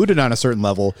 myself included on a certain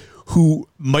level, who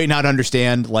might not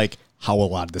understand like how a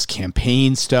lot of this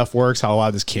campaign stuff works, how a lot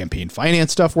of this campaign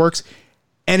finance stuff works.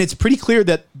 And it's pretty clear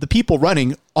that the people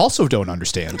running also don't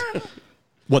understand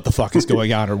what the fuck is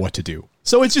going on or what to do.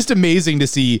 So it's just amazing to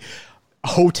see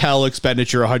hotel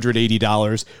expenditure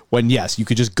 $180 when, yes, you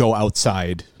could just go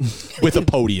outside with a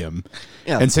podium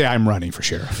and say, I'm running for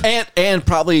sheriff. And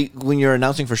probably when you're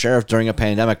announcing for sheriff during a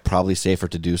pandemic, probably safer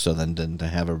to do so than to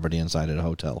have everybody inside at a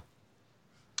hotel.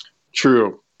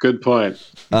 True. Good point.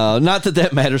 Not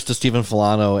that matters to Stephen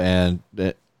Filano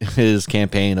and his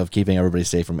campaign of keeping everybody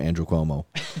safe from Andrew Cuomo.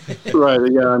 Right.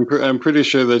 Yeah, I'm pretty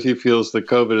sure that he feels that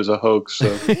COVID is a hoax.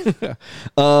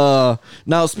 So.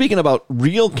 Now, speaking about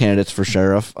real candidates for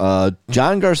sheriff,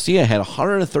 John Garcia had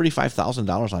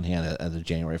 $135,000 on hand at the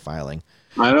January filing.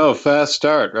 I know, fast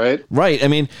start, right? Right. I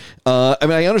mean,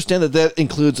 I understand that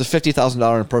includes a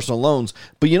 $50,000 in personal loans,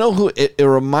 but you know who it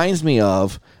reminds me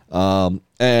of.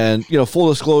 And full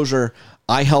disclosure,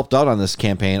 I helped out on this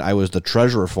campaign. I was the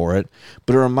treasurer for it,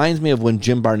 but it reminds me of when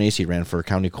Jim Barnacy ran for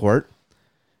county court,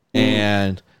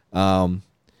 and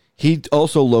he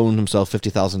also loaned himself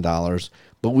 $50,000.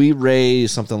 But we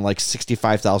raised something like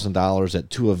 $65,000 at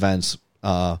two events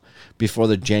before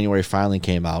the January filing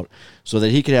came out, so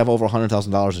that he could have over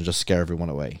 $100,000 and just scare everyone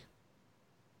away.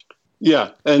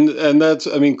 Yeah, and that's,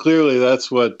 I mean, clearly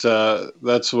that's what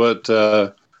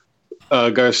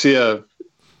Garcia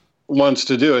wants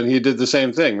to do, and he did the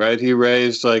same thing, right? He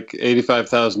raised like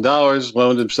 $85,000,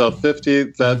 loaned himself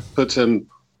 $50,000. That puts him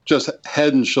just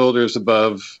head and shoulders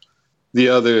above the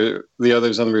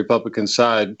others on the Republican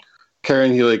side.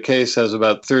 Karen Healy Case has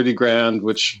about $30,000,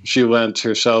 which she lent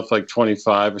herself like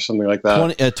 25 or something like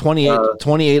that.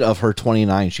 28 of her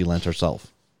 29 she lent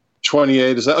herself.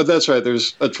 28 is that? Oh, that's right.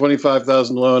 There's a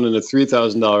 $25,000 loan and a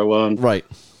 $3,000 loan. Right.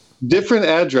 Different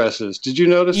addresses. Did you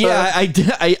notice that?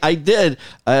 Yeah, I did.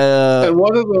 And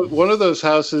one of those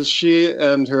houses, she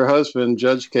and her husband,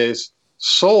 Judge Case,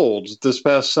 sold this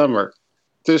past summer.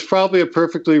 There's probably a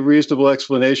perfectly reasonable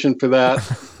explanation for that,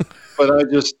 but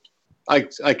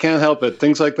I can't help it.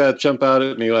 Things like that jump out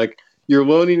at me. Like, you're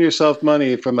loaning yourself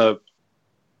money from a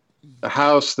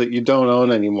house that you don't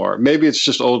own anymore. Maybe it's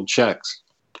just old checks.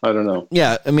 I don't know.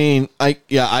 Yeah, I mean, I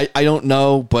don't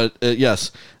know, but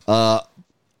yes, I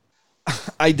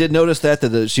did notice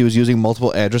that she was using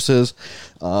multiple addresses,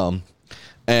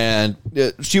 and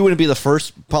she wouldn't be the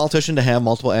first politician to have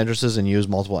multiple addresses and use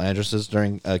multiple addresses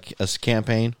during a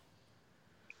campaign.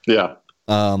 Yeah.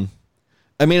 I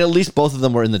mean, at least both of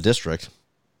them were in the district.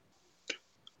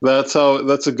 That's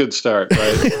a good start,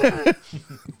 right?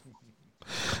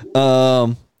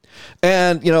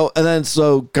 And then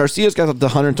so Garcia's got up to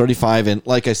 135, and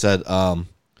like I said, and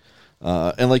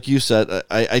like you said,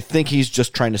 I think he's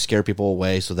just trying to scare people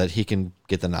away so that he can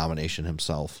get the nomination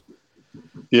himself.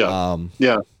 Yeah.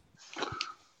 Yeah.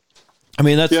 I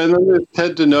mean, that's... Yeah, and then there's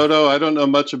Ted Donato. I don't know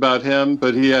much about him,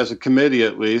 but he has a committee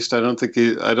at least.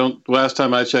 Last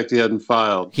time I checked, he hadn't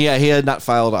filed. Yeah, he had not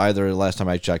filed either last time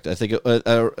I checked. I think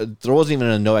there wasn't even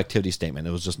a no activity statement.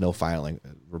 It was just no filing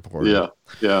report. Yeah,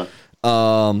 yeah.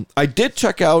 I did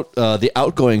check out the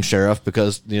outgoing sheriff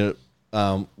because, we're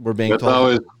being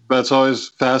told... That's always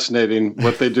fascinating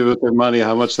what they do with their money,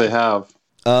 how much they have.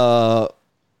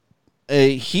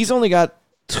 He's only got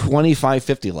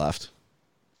 $25.50 left.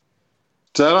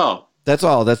 Is that all? That's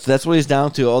all. That's what he's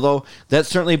down to. Although that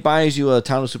certainly buys you a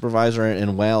town supervisor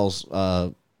in Wales.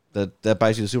 That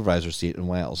buys you a supervisor seat in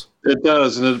Wales. It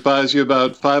does, and it buys you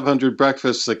about 500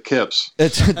 breakfasts at Kip's.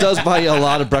 It does buy you a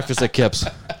lot of breakfast at Kip's.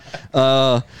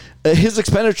 His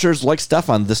expenditures, like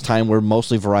Stefan, this time were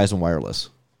mostly Verizon Wireless.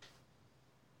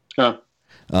 Huh.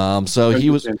 So he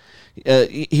was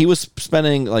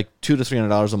spending like $200 to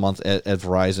 $300 a month at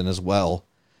Verizon as well.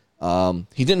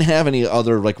 He didn't have any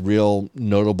other like real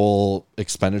notable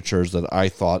expenditures that I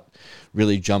thought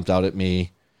really jumped out at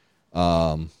me.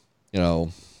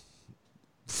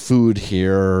 Food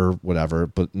here or whatever,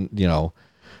 but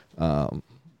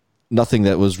nothing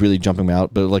that was really jumping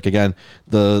out. But like again,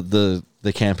 the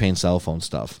campaign cell phone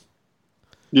stuff.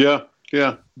 Yeah,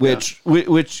 yeah. Which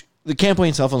the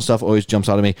campaign cell phone stuff always jumps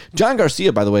out at me. John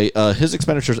Garcia, by the way, his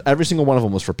expenditures, every single one of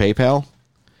them was for PayPal,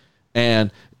 and.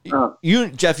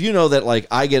 Geoff, you know that like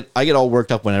I get all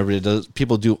worked up whenever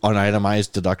people do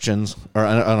unitemized deductions or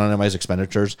unitemized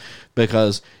expenditures,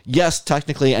 because yes,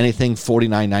 technically anything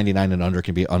 $49.99 and under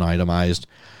can be unitemized,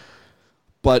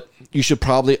 but you should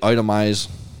probably itemize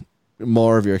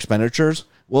more of your expenditures.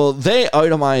 Well, they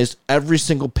itemized every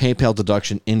single PayPal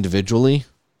deduction individually,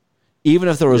 even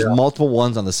if there was multiple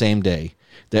ones on the same day.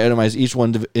 They itemized each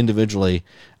one individually,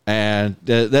 and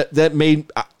that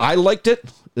made I liked it.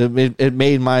 It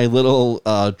made my little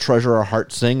treasurer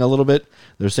heart sing a little bit.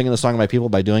 They're singing the song of my people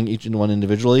by doing each one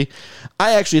individually.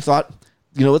 I actually thought,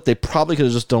 you know what, they probably could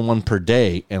have just done one per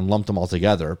day and lumped them all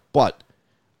together. But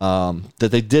that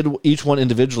they did each one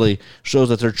individually shows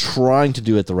that they're trying to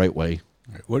do it the right way.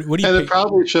 What do you? And it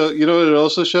probably shows. You know what it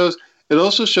also shows? It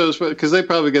also shows, because they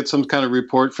probably get some kind of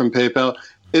report from PayPal.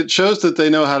 It shows that they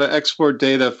know how to export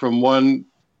data from one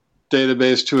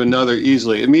database to another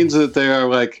easily. It means that they are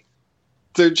like.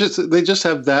 They just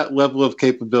have that level of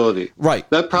capability. Right.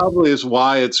 That probably is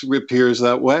why it appears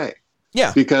that way.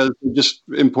 Yeah. Because they just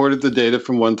imported the data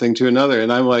from one thing to another.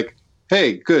 And I'm like,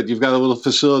 hey, good. You've got a little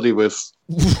facility with.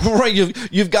 Right.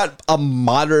 You've got a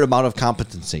moderate amount of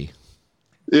competency.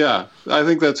 Yeah, I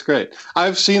think that's great.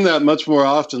 I've seen that much more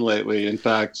often lately. In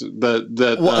fact,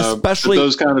 especially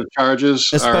those kind of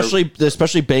charges,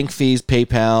 especially bank fees,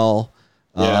 PayPal,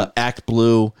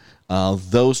 ActBlue.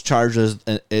 Those charges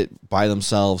by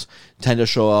themselves tend to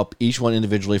show up, each one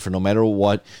individually, for no matter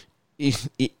what.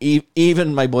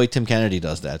 Even my boy Tim Kennedy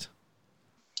does that.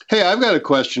 Hey, I've got a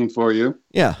question for you.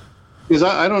 Yeah. Because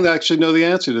I don't actually know the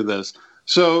answer to this.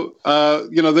 So,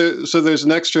 there's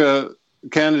an extra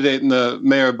candidate in the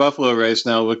mayor of Buffalo race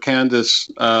now with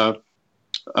Candace. I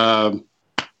got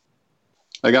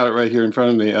it right here in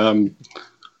front of me.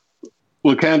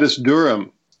 With Candace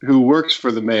Durham, who works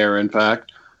for the mayor, in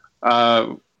fact.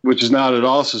 Which is not at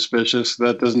all suspicious.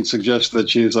 That doesn't suggest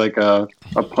that she's like a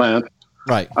plant,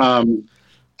 right?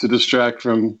 To distract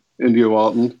from India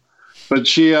Walton, but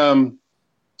she's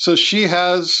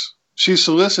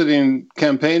soliciting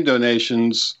campaign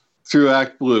donations through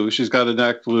ActBlue. She's got an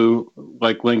ActBlue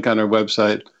like link on her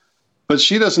website, but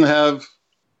she doesn't have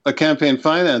a campaign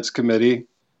finance committee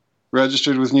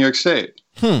registered with New York State.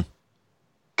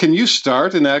 Can you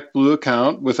start an ActBlue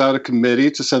account without a committee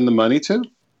to send the money to?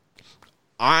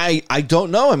 I don't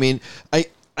know. I mean, I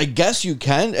guess you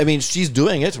can. I mean, she's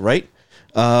doing it, right?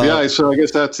 So I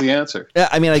guess that's the answer. Yeah,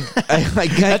 I mean, I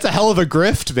guess that's a hell of a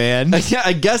grift, man. Yeah,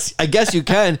 I guess you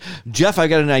can. Geoff, I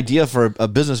got an idea for a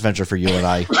business venture for you and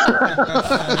I.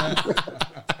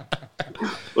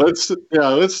 Let's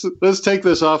take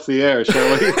this off the air,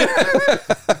 shall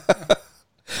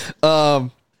we?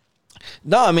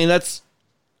 No, I mean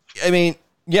I mean,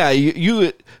 yeah,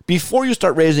 you before you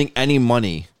start raising any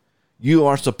money, you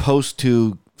are supposed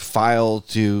to file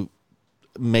to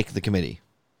make the committee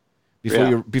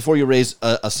before you raise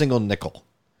a single nickel.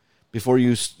 Before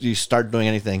you start doing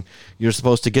anything, you're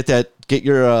supposed to get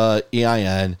your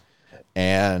EIN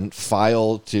and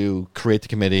file to create the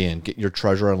committee and get your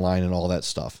treasurer in line and all that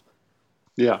stuff.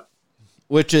 Yeah.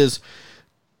 Which is,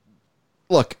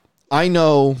 look, I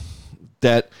know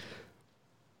that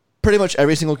pretty much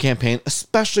every single campaign,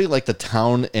 especially like the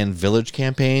town and village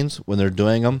campaigns, when they're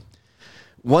doing them,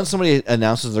 once somebody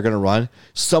announces they're going to run,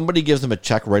 somebody gives them a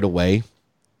check right away.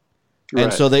 And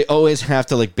Right. so they always have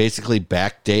to like basically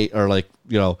backdate or like,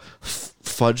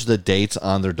 fudge the dates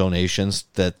on their donations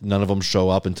that none of them show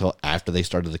up until after they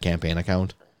started the campaign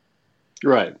account.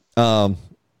 Right.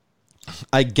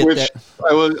 I get Which that.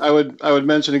 I would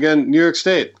mention again, New York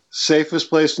State, safest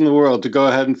place in the world to go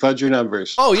ahead and fudge your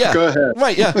numbers. Oh, yeah. Go ahead.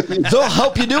 Right, yeah. They'll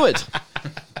help you do it.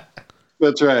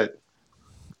 That's right.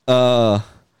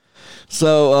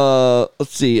 So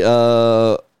let's see.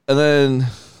 And then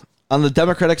on the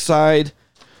Democratic side,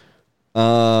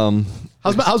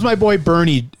 How's my boy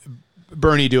Bernie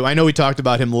do? I know we talked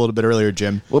about him a little bit earlier,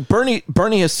 Jim. well, Bernie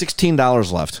has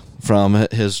 $16 left from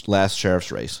his last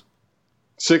sheriff's race.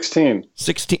 16.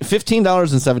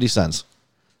 $15.70.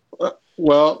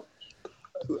 Well,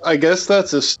 I guess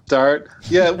that's a start.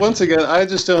 Yeah. Once again, I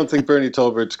just don't think Bernie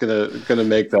Tolbert's gonna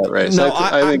make that race. No,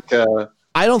 I think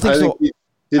I don't think so.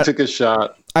 He took a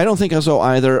shot. I don't think so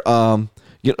either. One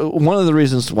of the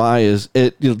reasons why is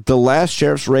the last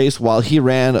sheriff's race, while he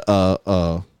ran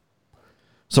a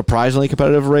surprisingly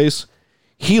competitive race,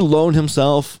 he loaned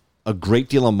himself a great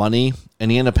deal of money, and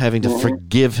he ended up having to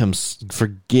forgive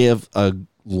a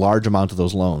large amount of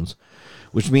those loans,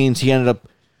 which means he ended up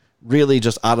really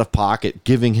just out of pocket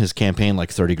giving his campaign like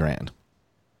 $30,000.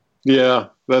 Yeah,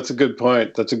 that's a good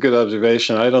point. That's a good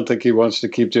observation. I don't think he wants to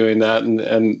keep doing that,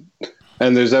 and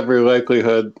there's every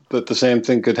likelihood that the same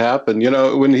thing could happen.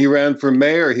 When he ran for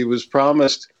mayor, he was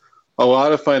promised a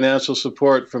lot of financial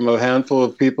support from a handful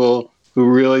of people who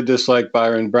really disliked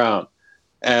Byron Brown,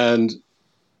 and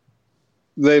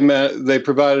they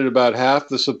provided about half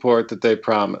the support that they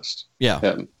promised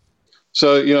him.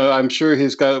 So, I'm sure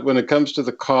he's got, when it comes to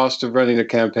the cost of running a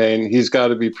campaign, he's got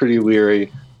to be pretty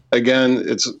leery.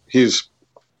 Again, he's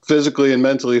physically and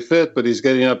mentally fit, but he's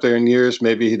getting up there in years.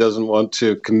 Maybe he doesn't want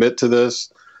to commit to this.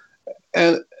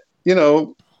 And,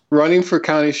 running for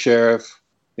county sheriff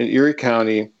in Erie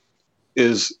County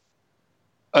is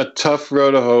a tough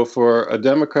road to hoe for a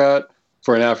Democrat,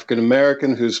 for an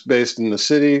African-American who's based in the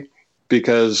city,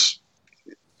 because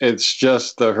it's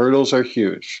just, the hurdles are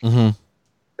huge. Mm-hmm.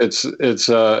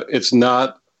 It's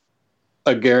not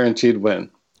a guaranteed win.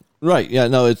 Right. Yeah,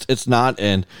 no, it's not.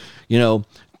 And,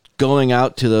 going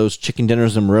out to those chicken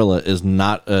dinners in Marilla is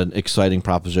not an exciting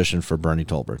proposition for Bernie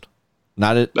Tolbert.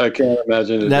 I can't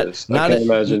imagine it is. I can't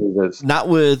imagine it is. Not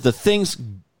with the things,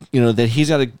 that he's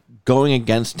got going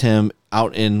against him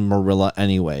out in Marilla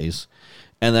anyways.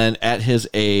 And then at his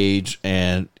age,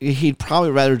 and he'd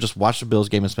probably rather just watch the Bills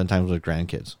game and spend time with his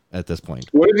grandkids at this point.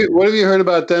 What have you heard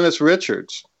about Dennis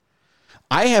Richards?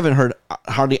 I haven't heard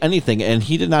hardly anything, and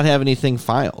he did not have anything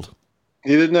filed.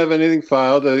 He didn't have anything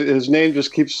filed. His name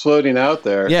just keeps floating out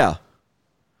there. Yeah.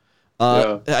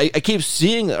 I keep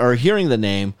seeing or hearing the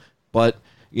name, but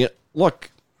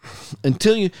look,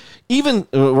 until we're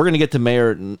going to get to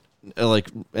mayor in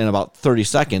about 30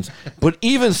 seconds, but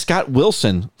even Scott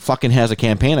Wilson fucking has a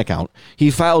campaign account.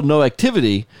 He filed no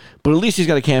activity, but at least he's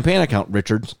got a campaign account,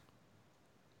 Richards.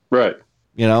 Right.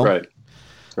 Right.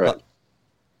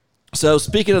 So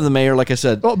speaking of the mayor, like I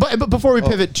said, but before we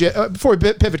pivot,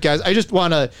 guys, I just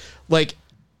want to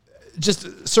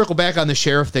just circle back on the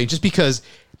sheriff thing, just because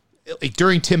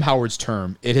during Tim Howard's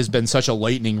term, it has been such a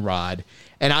lightning rod,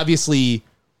 and obviously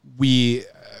we,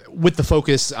 with the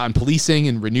focus on policing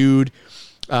and renewed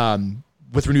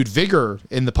vigor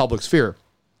in the public sphere,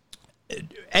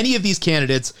 any of these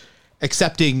candidates,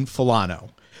 excepting Fulano,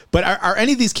 but are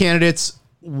any of these candidates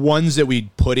ones that we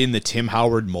put in the Tim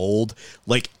Howard mold?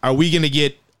 Like, are we going to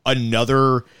get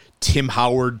another Tim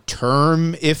Howard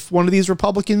term if one of these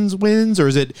Republicans wins, or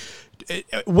is it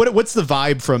what's the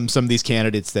vibe from some of these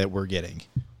candidates that we're getting?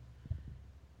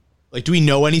 Like, do we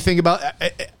know anything about,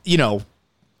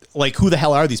 like, who the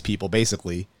hell are these people,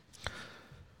 basically?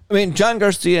 I mean, John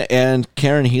Garcia and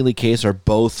Karen Healy Case are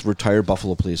both retired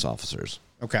Buffalo police officers.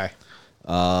 Okay.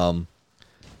 I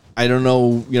don't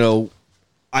know,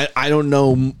 I don't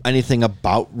know anything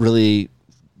about really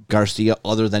Garcia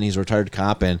other than he's a retired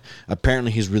cop, and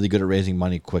apparently he's really good at raising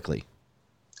money quickly.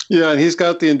 Yeah, and he's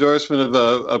got the endorsement of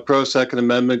a pro Second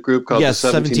Amendment group called the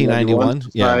 1791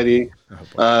 Society.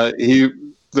 Yeah.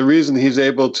 The reason he's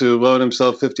able to loan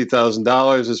himself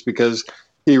 $50,000 is because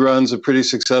he runs a pretty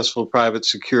successful private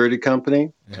security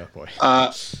company. Oh boy.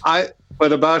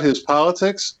 But about his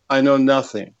politics, I know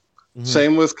nothing. Mm-hmm.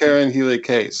 Same with Karen Healy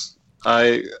Case.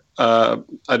 I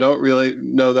don't really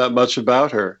know that much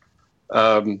about her.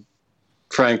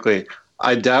 Frankly,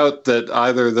 I doubt that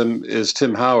either of them is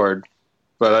Tim Howard,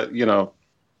 but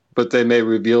they may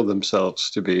reveal themselves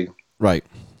to be. Right.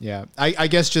 Yeah. I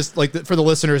guess just like for the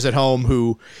listeners at home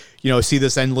who, see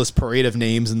this endless parade of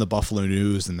names in the Buffalo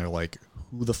News and they're like,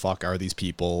 who the fuck are these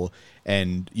people?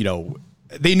 And,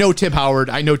 they know Tim Howard.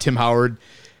 I know Tim Howard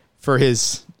for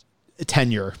his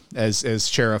tenure as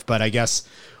sheriff, but I guess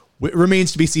it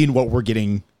remains to be seen what we're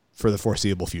getting for the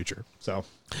foreseeable future. So,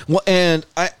 well, and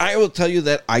I will tell you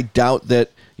that I doubt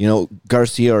that,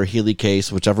 Garcia or Healy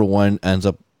Case, whichever one ends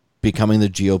up becoming the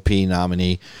GOP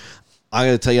nominee, I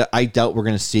got to tell you, I doubt we're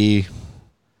going to see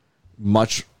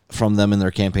much from them in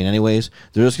their campaign anyways.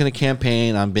 They're just going to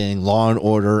campaign on being law and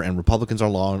order, and Republicans are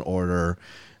law and order,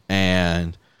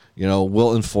 and,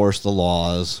 will enforce the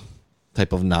laws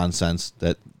type of nonsense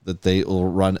that they will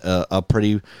run a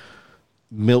pretty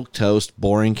milquetoast,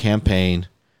 boring campaign,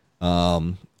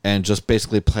 and just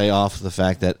basically play off the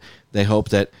fact that they hope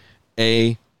that,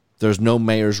 A, there's no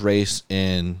mayor's race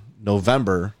in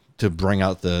November to bring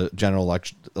out the general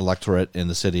electorate in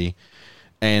the city,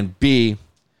 and B,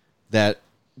 that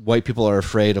white people are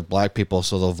afraid of black people,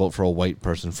 so they'll vote for a white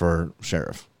person for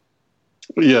sheriff.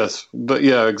 Yes, but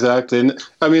yeah, exactly. And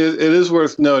I mean, it is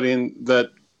worth noting that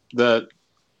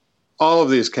all of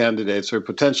these candidates or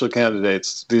potential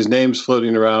candidates, these names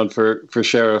floating around for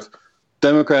sheriff,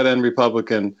 Democrat and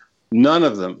Republican, none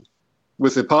of them,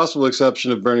 with the possible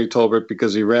exception of Bernie Tolbert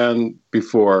because he ran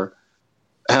before,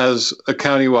 has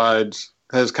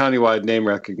countywide name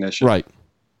recognition. Right.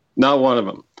 Not one of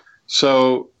them.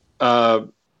 So, I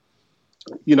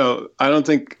don't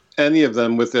think any of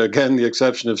them, with, again, the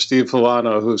exception of Steve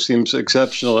Filano, who seems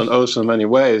exceptional in oh so many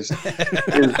ways,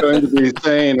 is going to be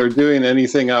saying or doing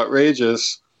anything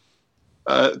outrageous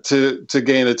to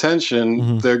gain attention.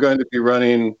 Mm-hmm. They're going to be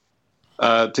running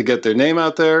to get their name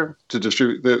out there, to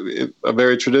distribute a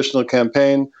very traditional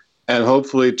campaign, and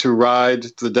hopefully to ride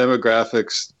the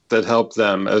demographics that help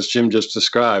them, as Jim just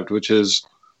described, which is,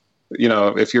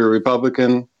 if you're a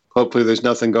Republican, hopefully there's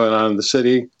nothing going on in the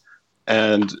city.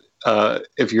 And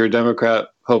if you're a Democrat,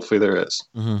 hopefully there is.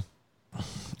 Mm-hmm.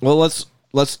 Well, let's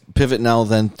pivot now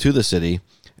then to the city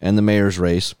and the mayor's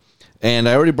race. And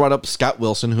I already brought up Scott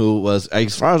Wilson, who was,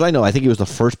 as far as I know, I think he was the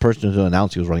first person to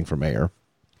announce he was running for mayor.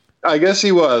 I guess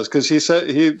he was, because he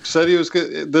said he was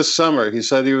this summer. He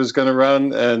said he was going to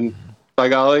run, and by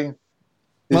golly,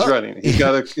 he's running. He's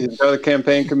got a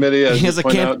campaign committee, as you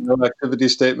point out, no activity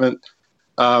statement.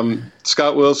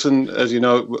 Scott Wilson, as you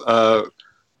know,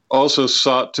 also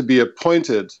sought to be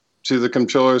appointed to the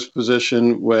comptroller's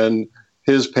position when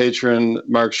his patron,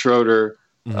 Mark Schroeder,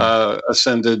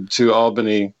 ascended to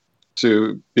Albany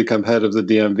to become head of the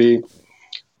DMV.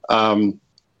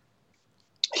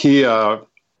 He had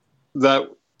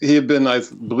been, I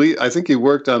think he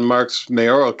worked on Mark's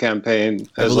mayoral campaign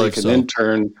as like an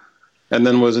intern, and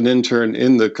then was an intern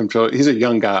in the comptroller. He's a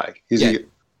young guy. He's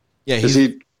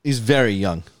very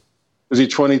young. Is he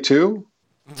 22?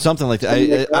 Something like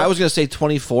that. I was going to say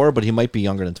 24, but he might be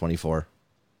younger than 24.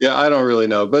 Yeah, I don't really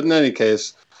know. But in any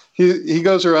case, he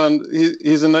goes around.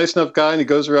 He's a nice enough guy, and he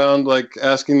goes around like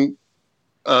asking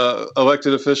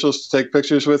elected officials to take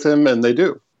pictures with him, and they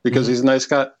do, because he's a nice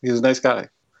guy. He's a nice guy.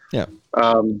 Yeah.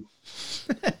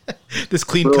 This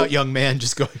clean-cut young man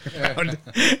just going around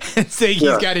and saying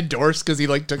he's got endorsed because he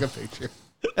took a picture.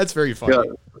 That's very funny. Yeah.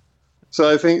 So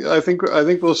I think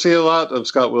we'll see a lot of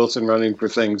Scott Wilson running for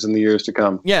things in the years to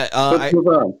come. Yeah, I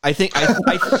think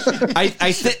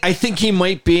he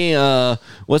might be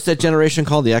what's that generation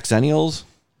called? The Xennials?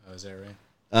 Oh, is that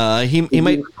right?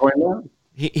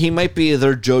 He might be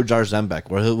their Joe Jarzembek,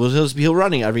 where he'll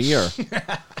running every year.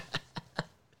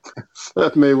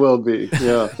 That may well be.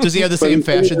 Yeah. Does he have the same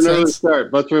fashion sense?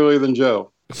 Start much earlier than Joe.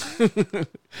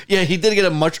 Yeah, he did get a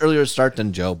much earlier start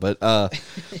than Joe, but.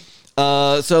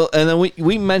 So, and then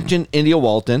we mentioned India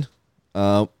Walton.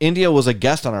 India was a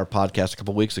guest on our podcast a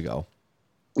couple weeks ago.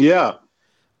 Yeah.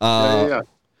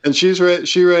 And she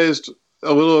raised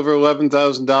a little over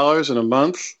 $11,000 in a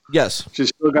month. Yes. She's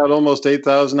still got almost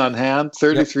 8,000 on hand,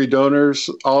 33 donors,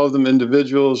 all of them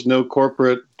individuals, no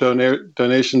corporate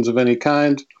donations of any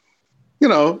kind.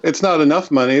 It's not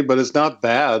enough money, but it's not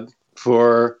bad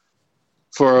for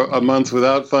for a month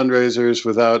without fundraisers,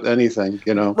 without anything,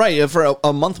 Right. For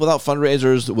a month without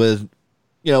fundraisers with,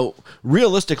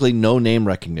 realistically no name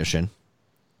recognition.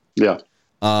 Yeah.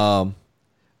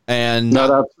 And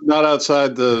not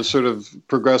outside the sort of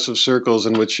progressive circles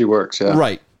in which she works. Yeah.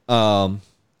 Right.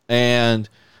 And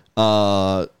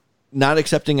not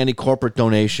accepting any corporate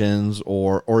donations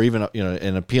or even,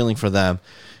 and appealing for them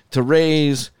to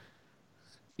raise,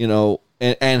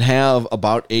 and have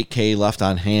about $8,000 left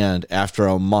on hand after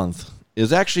a month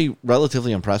is actually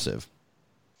relatively impressive.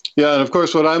 Yeah. And of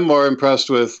course, what I'm more impressed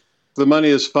with, the money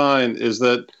is fine, is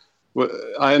that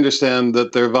I understand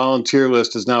that their volunteer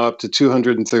list is now up to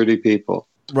 230 people.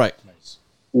 Right.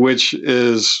 Which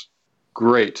is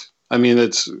great. I mean,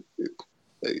 it's,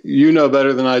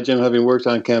 better than I, Jim, having worked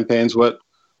on campaigns,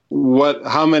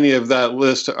 how many of that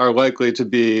list are likely to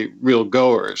be real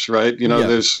goers, right?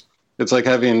 It's like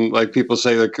having, like, people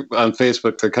say on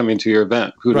Facebook they're coming to your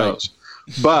event. Who knows?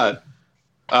 But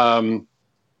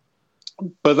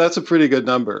that's a pretty good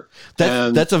number.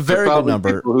 That's a very good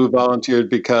number. People who volunteered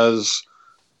because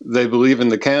they believe in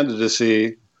the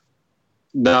candidacy,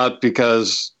 not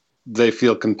because they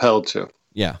feel compelled to.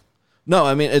 Yeah. No,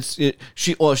 I mean,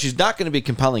 she's not going to be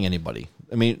compelling anybody.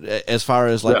 I mean, as far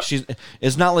as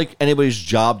it's not like anybody's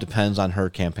job depends on her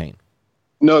campaign.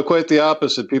 No, quite the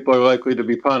opposite. People are likely to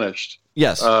be punished.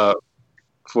 Yes.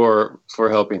 For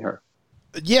helping her.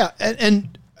 Yeah.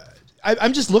 And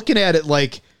I'm just looking at it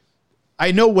like,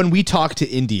 I know when we talked to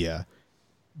India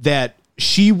that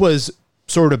she was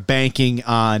sort of banking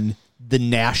on the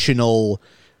national,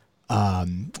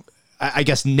 I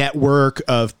guess, network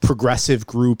of progressive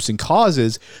groups and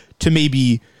causes to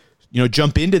maybe,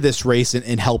 jump into this race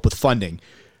and help with funding.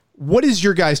 What is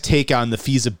your guys' take on the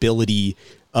feasibility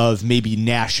of maybe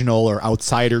national or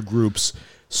outsider groups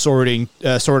sort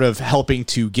of helping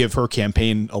to give her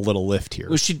campaign a little lift here?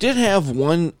 Well, she did have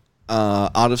one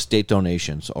out-of-state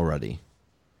donations already.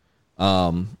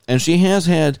 And she has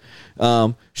had,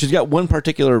 she's got one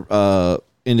particular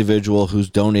individual who's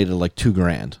donated like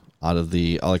 $2,000 out of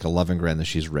the like $11,000 that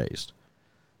she's raised.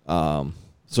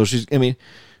 So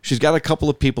she's got a couple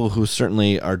of people who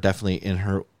certainly are definitely in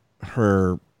her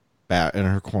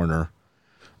corner.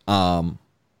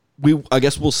 I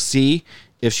guess we'll see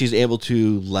if she's able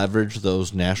to leverage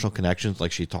those national connections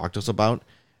like she talked to us about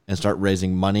and start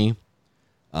raising money.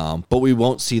 But we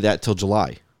won't see that till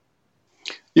July.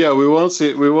 Yeah, we won't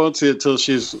see it till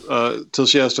she has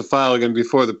to file again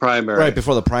before the primary. Right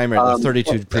before the primary, the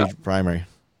 32 page primary.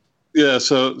 Yeah,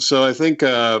 so I think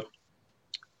who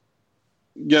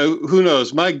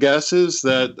knows? My guess is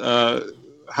that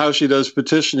how she does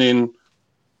petitioning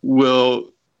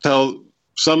will tell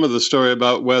some of the story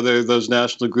about whether those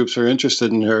national groups are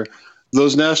interested in her.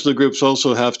 Those national groups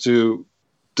also have to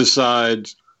decide,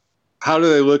 how do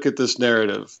they look at this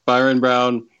narrative? Byron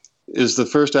Brown is the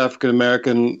first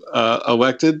African-American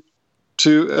elected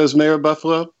as mayor of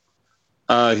Buffalo.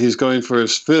 He's going for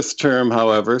his 5th term,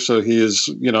 however, so he is,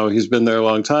 he's been there a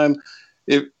long time.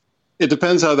 It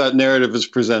depends how that narrative is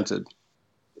presented.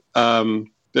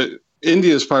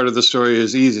 India's part of the story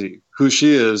is easy. Who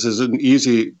she is an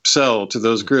easy sell to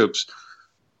those groups.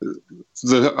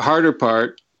 The harder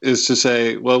part is to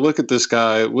say, well, look at this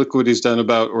guy. Look what he's done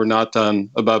about or not done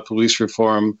about police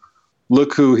reform.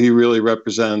 Look who he really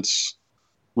represents.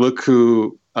 Look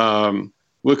who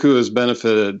has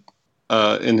benefited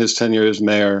in his tenure as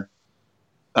mayor,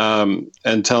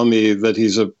 and tell me that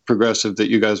he's a progressive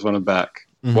that you guys want to back.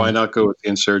 Mm-hmm. Why not go with the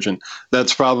insurgent?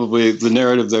 That's probably the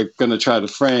narrative they're going to try to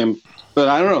frame. But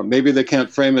I don't know. Maybe they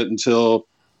can't frame it until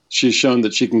she's shown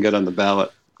that she can get on the ballot.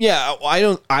 Yeah, I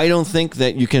don't think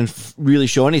that you can really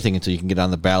show anything until you can get on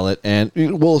the ballot, and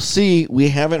we'll see. We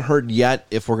haven't heard yet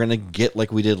if we're going to get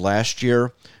like we did last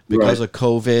year because of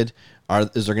COVID.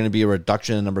 Is there going to be a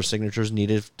reduction in the number of signatures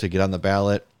needed to get on the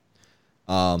ballot?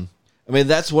 I mean,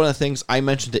 that's one of the things I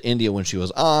mentioned to India when she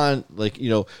was on. Like,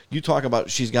 you talk about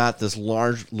she's got this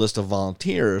large list of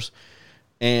volunteers,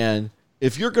 and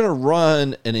if you're going to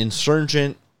run an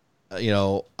insurgent,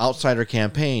 outsider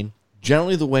campaign,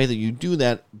 generally the way that you do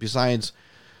that, besides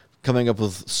coming up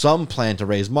with some plan to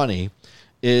raise money,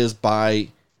 is by,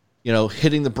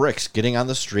 hitting the bricks, getting on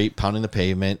the street, pounding the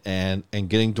pavement, and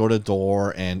getting door to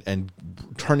door and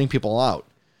turning people out.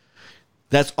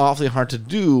 That's awfully hard to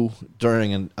do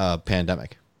during a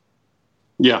pandemic.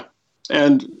 Yeah,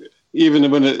 and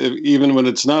even when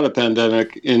it's not a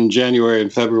pandemic, in January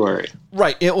and February.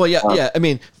 Right. Yeah. I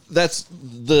mean, that's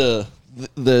the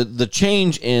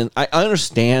change in. I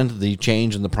understand the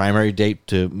change in the primary date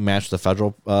to match the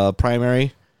federal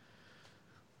primary,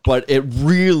 but it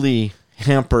really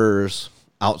hampers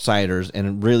outsiders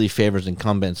and really favors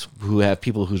incumbents who have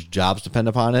people whose jobs depend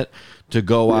upon it to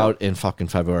go out in fucking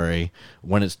February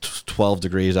when it's 12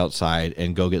 degrees outside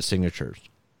and go get signatures.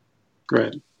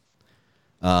 Great.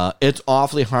 It's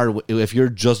awfully hard if you're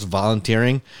just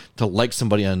volunteering to like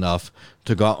somebody enough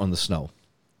to go out in the snow.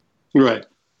 Right.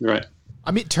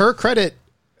 I mean, to her credit,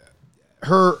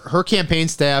 her campaign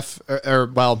staff,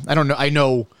 well, I don't know. I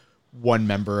know one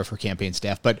member of her campaign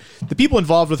staff, but the people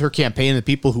involved with her campaign, the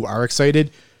people who are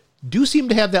excited, do seem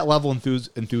to have that level of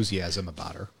enthusiasm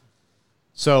about her.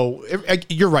 So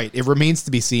you're right. It remains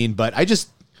to be seen, but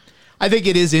I think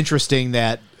it is interesting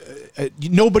that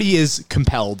nobody is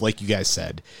compelled, like you guys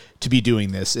said, to be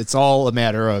doing this. It's all a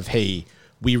matter of, hey,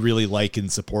 we really like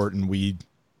and support, and we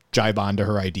jibe onto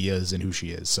her ideas and who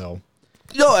she is. So,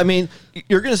 no, I mean,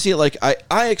 you're going to see it. Like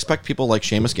I expect people like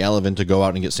Seamus Gallivan to go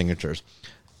out and get signatures.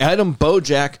 Adam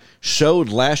Bojack showed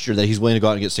last year that he's willing to go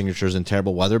out and get signatures in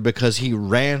terrible weather because he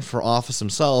ran for office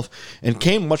himself and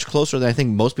came much closer than I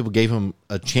think most people gave him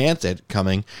a chance at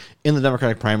coming in the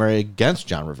Democratic primary against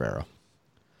John Rivera.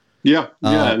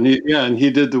 And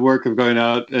he did the work of going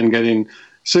out and getting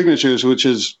signatures, which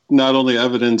is not only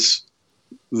evidence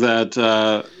that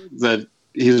that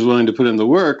he's willing to put in the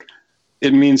work,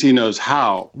 it means he knows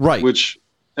how. Right. Which,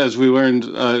 as we learned,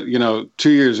 2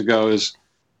 years ago,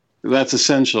 that's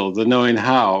essential, the knowing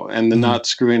how and the not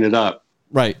screwing it up.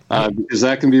 Right. Because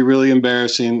that can be really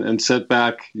embarrassing and set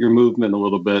back your movement a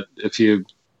little bit if you,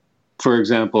 for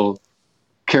example,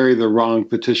 carry the wrong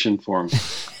petition form.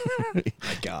 My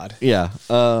God. Yeah.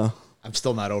 I'm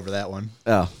still not over that one.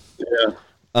 Yeah. Yeah.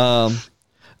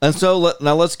 And so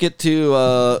now let's get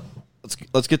to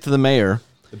let's get to the mayor.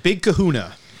 The big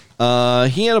kahuna.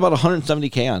 He had about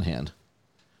 170K on hand,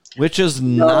 which is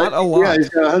not a lot. Yeah, he's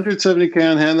got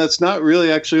 170K on hand. That's not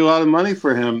really actually a lot of money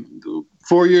for him.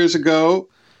 4 years ago,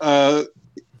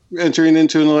 entering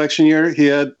into an election year, he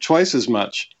had twice as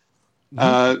much.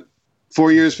 4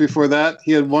 years before that,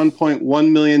 he had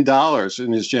 $1.1 million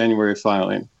in his January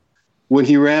filing. When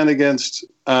he ran against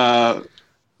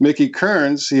Mickey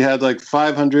Kearns, he had like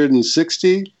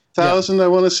 560,000, I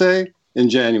want to say, in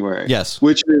January. Yes.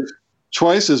 Which is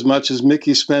twice as much as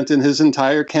Mickey spent in his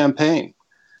entire campaign.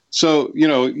 So,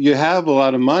 you have a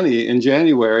lot of money in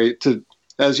January to,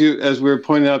 as we were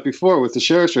pointing out before with the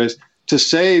sheriff's race, to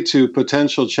say to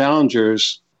potential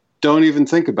challengers, don't even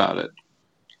think about it.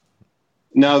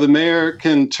 Now, the mayor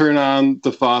can turn on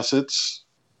the faucets,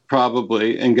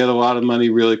 probably, and get a lot of money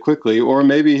really quickly, or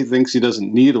maybe he thinks he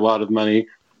doesn't need a lot of money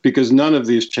because none of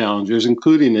these challengers,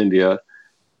 including India,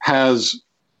 has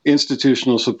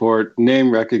institutional support,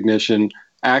 name recognition,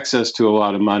 access to a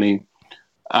lot of money.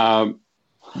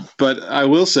 But I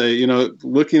will say,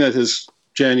 looking at his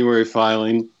January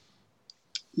filing,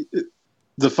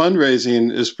 the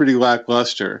fundraising is pretty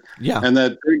lackluster. Yeah. And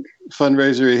that big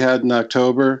fundraiser he had in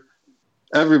October,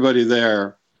 everybody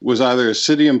there was either a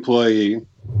city employee,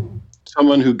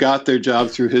 someone who got their job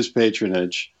through his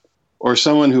patronage, or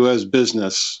someone who has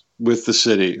business with the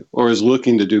city or is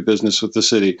looking to do business with the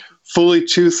city. Fully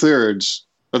 2/3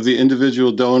 of the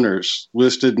individual donors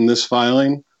listed in this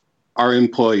filing are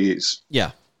employees.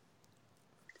 Yeah.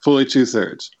 Fully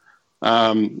 2/3.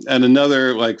 And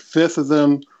another fifth of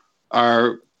them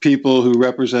are people who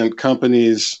represent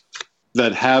companies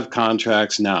that have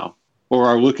contracts now or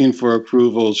are looking for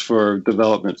approvals for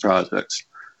development projects.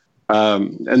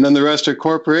 And then the rest are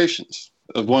corporations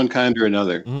of one kind or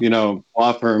another,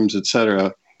 law firms, et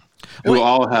cetera, who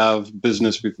all have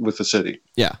business with the city.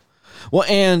 Yeah. Well,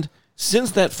 and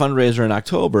since that fundraiser in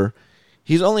October,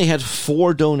 he's only had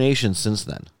 4 donations since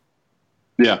then.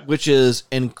 Yeah. Which is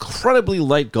incredibly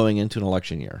light going into an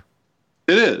election year.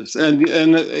 It is. And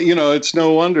it's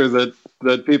no wonder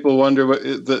that people wonder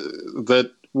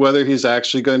that whether he's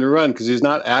actually going to run, because he's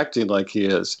not acting like he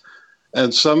is.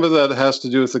 And some of that has to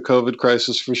do with the COVID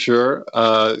crisis for sure.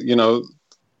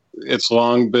 It's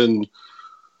long been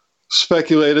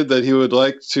speculated that he would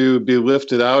like to be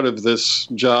lifted out of this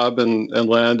job and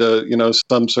land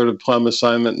some sort of plum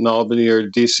assignment in Albany or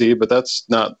DC, but that's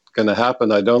not going to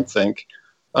happen, I don't think.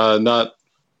 Not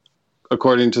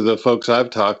according to the folks I've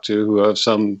talked to who have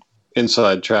some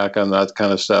inside track on that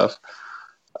kind of stuff.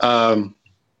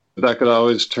 That could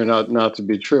always turn out not to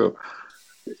be true.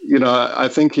 I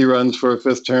think he runs for a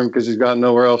 5th term because he's got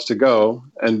nowhere else to go,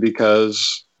 and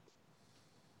because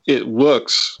it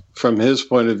looks, from his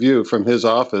point of view, from his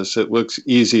office, it looks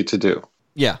easy to do.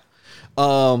 Yeah.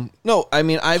 No, I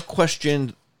mean, I've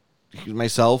questioned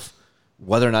myself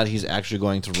whether or not he's actually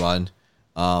going to run.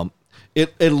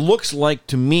 It looks like,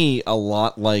 to me, a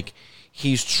lot like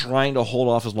he's trying to hold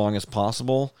off as long as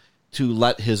possible to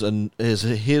let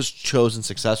his chosen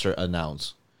successor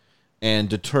announce and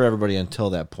deter everybody until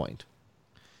that point.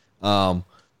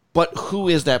 But who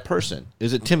is that person?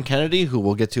 Is it Tim Kennedy, who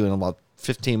we'll get to in about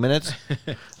 15 minutes?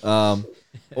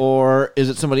 Or is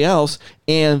it somebody else?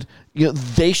 And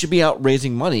they should be out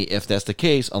raising money if that's the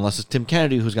case, unless it's Tim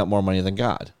Kennedy, who's got more money than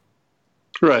God.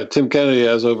 Right. Tim Kennedy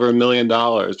has over $1 million,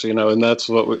 and that's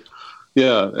what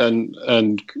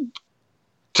and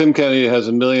Tim Kennedy has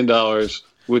 $1 million,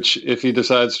 which if he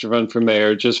decides to run for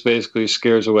mayor, just basically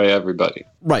scares away everybody.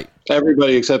 Right.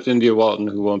 Everybody except India Walton,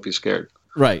 who won't be scared.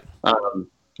 Right.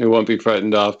 Who won't be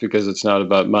frightened off because it's not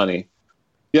about money.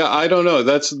 Yeah, I don't know.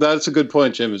 That's a good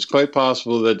point, Jim. It's quite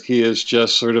possible that he is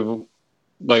just sort of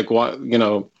like,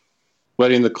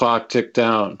 letting the clock tick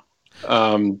down.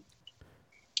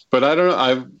 But I don't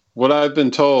know. What I've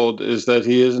been told is that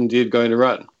he is indeed going to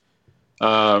run.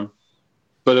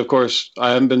 But of course,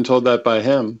 I haven't been told that by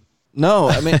him. No,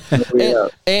 I mean,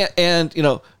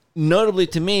 and notably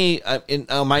to me,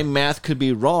 my math could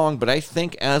be wrong, but I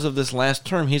think as of this last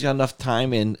term, he's got enough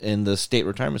time in the state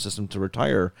retirement system to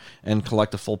retire and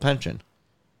collect a full pension.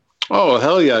 Oh,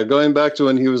 hell yeah. Going back to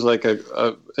when he was like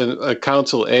a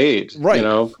council aide, right.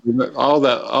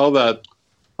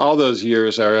 All those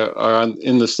years are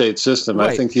in the state system. Right.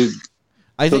 I think he'll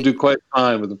do quite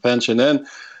fine with the pension. And,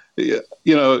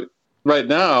 right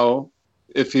now,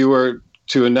 if you were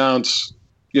to announce,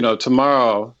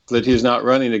 tomorrow that he's not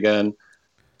running again,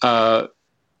 the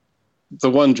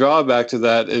one drawback to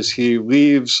that is he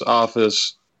leaves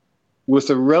office with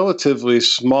a relatively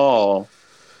small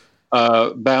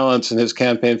balance in his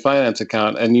campaign finance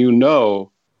account, and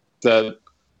that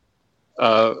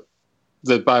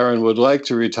that Byron would like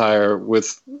to retire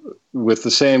with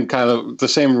the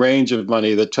same range of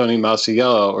money that Tony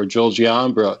Masiello or Joel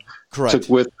Giambra took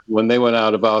with them when they went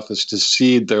out of office to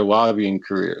seed their lobbying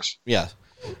careers. Yeah,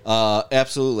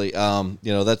 absolutely.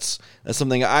 That's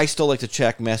something I still like to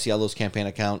check Masiello's campaign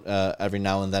account every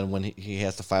now and then when he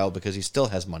has to file, because he still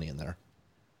has money in there.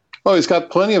 Oh, he's got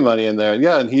plenty of money in there.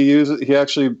 Yeah, and he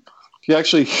actually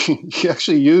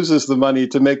uses the money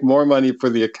to make more money for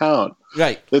the account.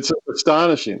 Right. It's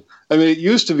astonishing. I mean, it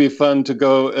used to be fun to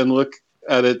go and look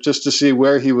at it just to see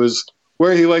where he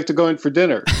liked to go in for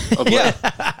dinner. Yeah.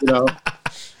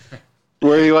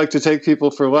 Where he liked to take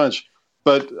people for lunch.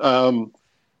 But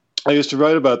I used to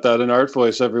write about that in Art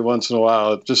Voice every once in a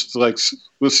while. Just like,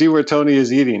 we'll see where Tony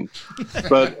is eating.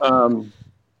 But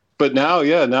now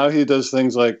he does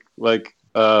things like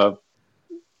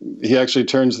he actually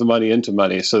turns the money into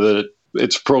money so that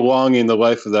it's prolonging the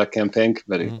life of that campaign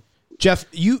committee. Mm-hmm. Geoff,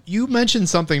 you mentioned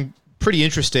something pretty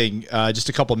interesting just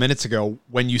a couple minutes ago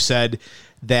when you said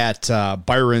that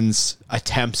Byron's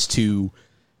attempts to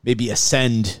maybe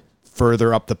ascend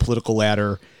further up the political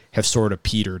ladder have sort of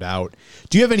petered out.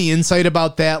 Do you have any insight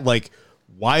about that? Like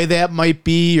why that might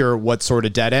be, or what sort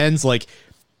of dead ends? Like,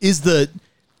 is the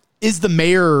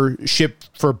mayorship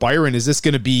for Byron, is this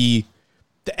going to be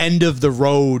the end of the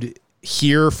road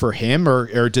here for him,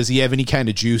 or does he have any kind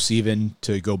of juice even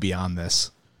to go beyond this?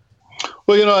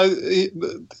 Well,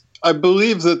 I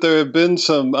believe that there have been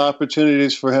some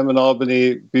opportunities for him in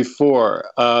Albany before.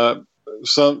 Trying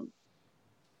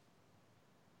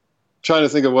to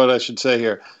think of what I should say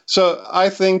here. So I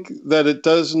think that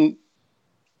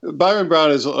Byron Brown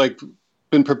has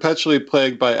been perpetually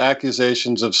plagued by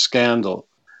accusations of scandal,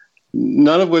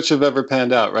 none of which have ever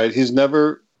panned out, right?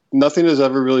 Nothing has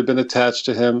ever really been attached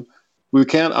to him. We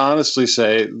can't honestly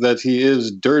say that he is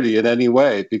dirty in any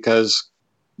way, because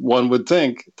one would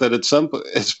think that it's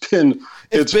been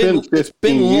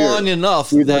 15 long years.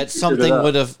 enough that something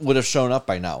would have shown up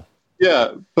by now.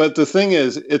 Yeah, but the thing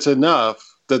is, it's enough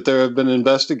that there have been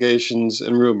investigations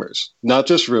and rumors, not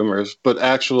just rumors, but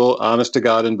actual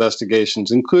honest-to-God investigations,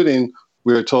 including,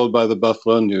 we are told by the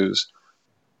Buffalo News,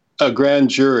 a grand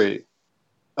jury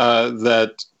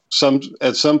that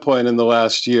at some point in the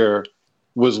last year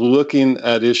was looking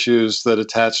at issues that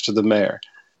attach to the mayor.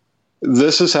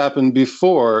 This has happened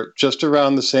before, just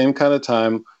around the same kind of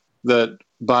time that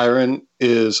Byron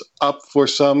is up for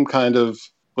some kind of,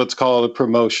 let's call it a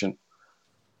promotion.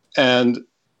 And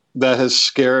that has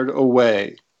scared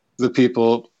away the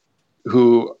people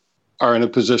who are in a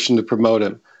position to promote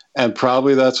him. And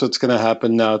probably that's what's going to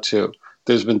happen now, too.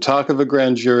 There's been talk of a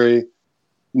grand jury.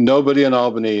 Nobody in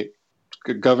Albany,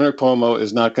 Governor Cuomo,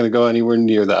 is not going to go anywhere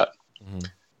near that. Mm-hmm.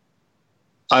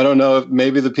 I don't know if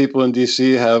maybe the people in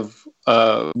D.C. have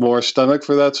more stomach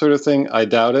for that sort of thing. I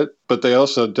doubt it. But they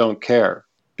also don't care,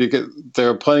 because there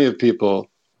are plenty of people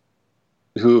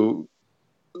who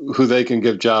they can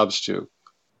give jobs to.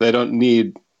 They don't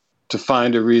need to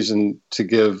find a reason to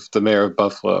give the mayor of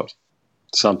Buffalo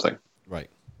something. Right.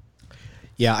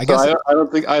 Yeah, I So guess. I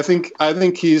don't think I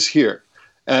think he's here.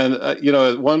 And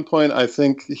at one point, I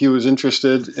think he was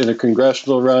interested in a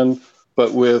congressional run,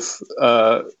 but with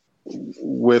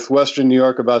Western New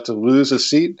York about to lose a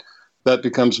seat, that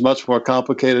becomes much more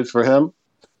complicated for him.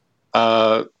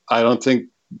 I don't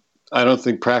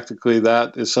think practically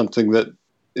that is something that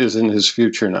is in his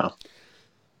future now.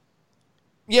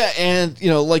 Yeah, and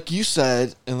like you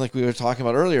said, and like we were talking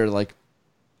about earlier, like,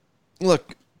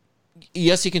 look,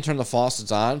 yes, he can turn the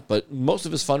faucets on, but most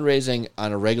of his fundraising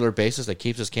on a regular basis that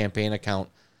keeps his campaign account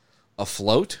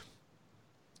afloat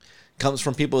comes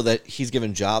from people that he's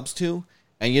given jobs to,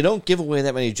 and you don't give away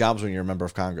that many jobs when you're a member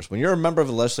of Congress. When you're a member of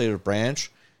the legislative branch,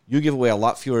 you give away a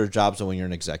lot fewer jobs than when you're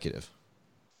an executive.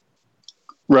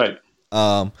 Right.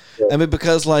 I mean,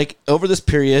 because like over this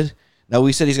period, now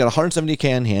we said he's got 170K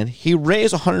in hand. He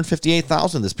raised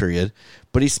 $158,000 this period,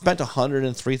 but he spent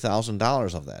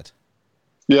 $103,000 of that.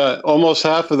 Yeah, almost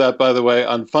half of that, by the way,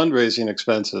 on fundraising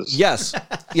expenses. Yes.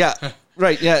 Yeah.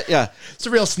 Right. Yeah. It's a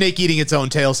real snake eating its own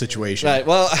tail situation. Right.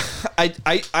 Well,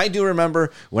 I do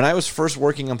remember when I was first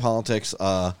working in politics,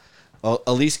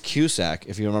 Elise Cusack,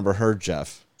 if you remember her,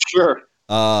 Geoff. Sure.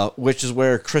 Which is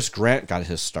where Chris Grant got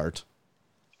his start.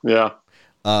 Yeah.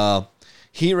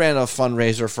 He ran a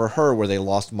fundraiser for her where they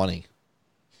lost money.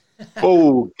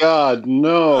 Oh, God,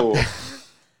 no.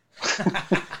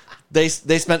 They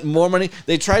spent more money.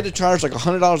 They tried to charge like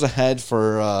 $100 a head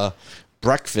for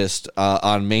breakfast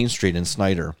on Main Street in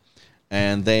Snyder,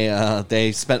 and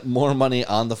they spent more money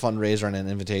on the fundraiser and in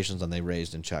invitations than they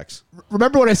raised in checks.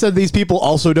 Remember when I said these people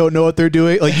also don't know what they're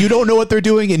doing? Like, you don't know what they're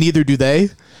doing, and neither do they.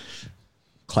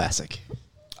 Classic.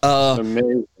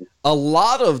 Amazing. A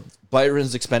lot of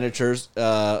Byron's expenditures,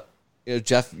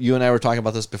 Geoff, you and I were talking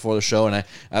about this before the show, and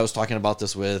I was talking about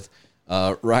this with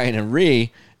Ryan and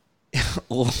Ree.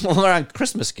 On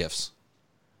Christmas gifts.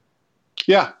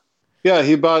 Yeah.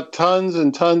 He bought tons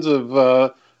and tons of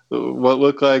what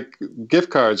looked like gift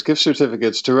cards, gift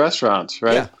certificates to restaurants,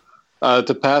 right? Yeah.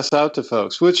 To pass out to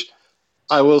folks, which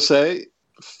I will say,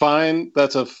 fine.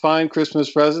 That's a fine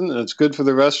Christmas present, and it's good for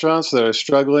the restaurants that are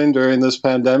struggling during this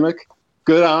pandemic.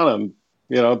 Good on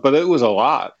them, but it was a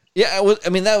lot. Yeah, it was, I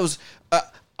mean, that was...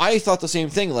 I thought the same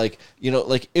thing. Like,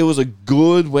 it was a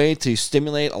good way to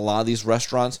stimulate a lot of these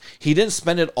restaurants. He didn't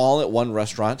spend it all at one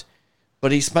restaurant,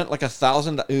 but he spent like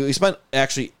 $1,000. He spent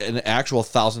actually an actual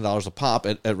 $1,000 a pop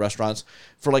at restaurants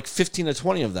for like 15 to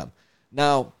 20 of them.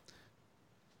 Now,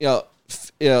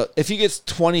 if he gets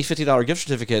 $20, $50 gift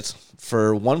certificates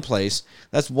for one place,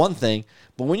 that's one thing.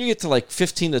 But when you get to like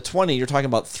 15 to 20, you're talking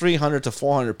about 300 to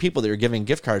 400 people that you're giving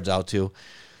gift cards out to.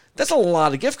 That's a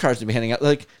lot of gift cards to be handing out.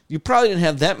 Like, you probably didn't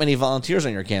have that many volunteers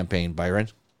on your campaign, Byron.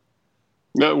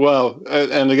 No, well,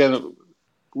 and again,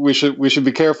 we should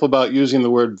be careful about using the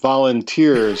word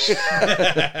volunteers.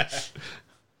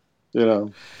 Yeah,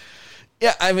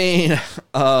 I mean,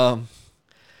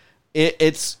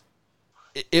 it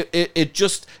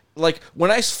just like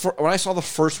when I saw the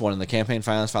first one in the campaign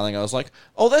finance filing, I was like,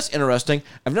 oh, that's interesting.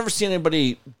 I've never seen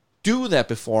anybody do that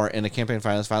before in a campaign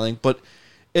finance filing, but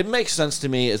it makes sense to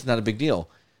me. It's not a big deal.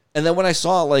 And then when I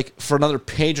saw, like, for another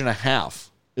page and a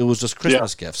half, it was just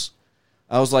Christmas gifts.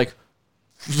 I was like,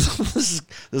 this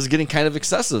is getting kind of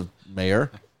excessive,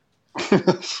 Mayor.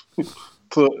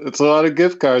 It's a lot of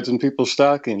gift cards in people's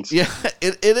stockings. Yeah,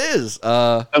 it is.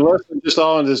 Unless they're just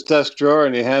all in his desk drawer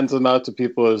and he hands them out to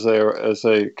people as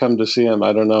they come to see him.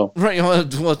 I don't know. Right.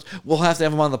 We'll have to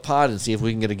have him on the pod and see if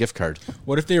we can get a gift card.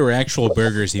 What if they were actual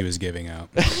burgers he was giving out?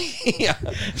 Yeah.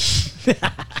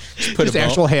 Just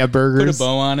actual hamburgers. Put a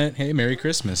bow on it. Hey, Merry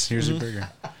Christmas. Here's your burger.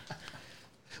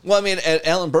 Well, I mean, at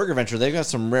Allen Burger Venture, they've got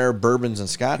some rare bourbons and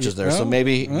scotches there, so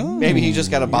maybe he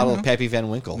just got a bottle of Pappy Van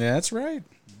Winkle. Yeah, that's right.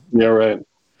 Yeah, right.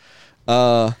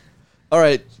 All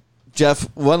right, Geoff,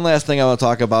 one last thing I want to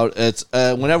talk about. It's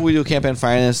whenever we do campaign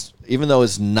finance, even though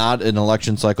it's not an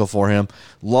election cycle for him,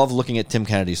 love looking at Tim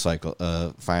Kennedy's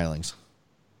filings.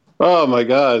 Oh, my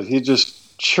God. He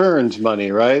just churns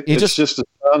money, right? It's just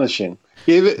astonishing.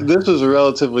 This was a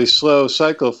relatively slow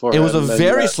cycle for him. It was a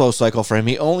very slow cycle for him.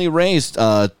 He only raised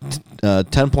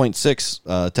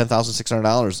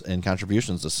 $10,600 in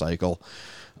contributions this cycle,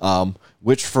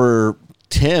 which for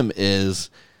Tim is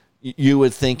you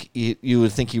would think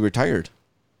he retired.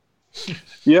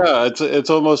 Yeah, it's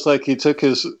almost like he took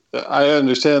his. I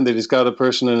understand that he's got a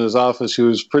person in his office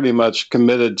who's pretty much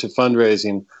committed to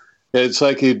fundraising. It's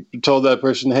like he told that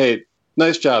person, "Hey,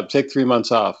 nice job. Take 3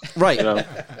 months off." Right.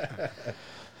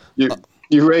 You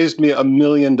raised me $1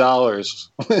 million in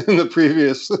the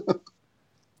previous.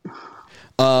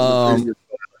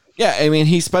 Yeah, Yeah, I mean,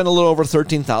 he spent a little over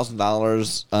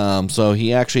 $13,000, so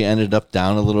he actually ended up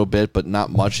down a little bit, but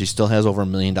not much. He still has over $1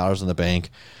 million in the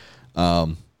bank. I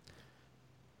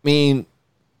mean,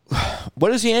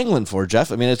 what is he angling for,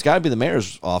 Geoff? I mean, it's got to be the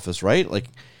mayor's office, right? Like,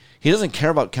 he doesn't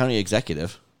care about county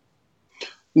executive.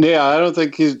 Yeah, I don't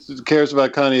think he cares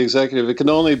about county executive. It can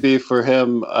only be for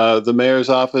him the mayor's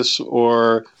office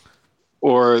or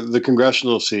the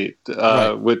congressional seat,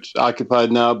 Right. which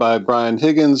occupied now by Brian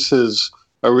Higgins, his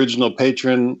original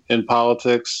patron in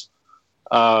politics.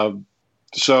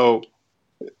 So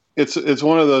it's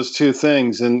one of those two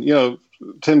things, and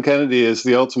Tim Kennedy is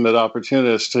the ultimate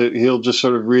opportunist. He'll just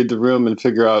sort of read the room and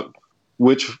figure out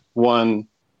whichever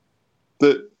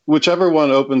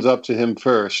one opens up to him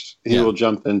first, he will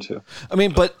jump into. I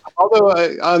mean, but although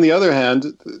on the other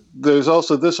hand, there's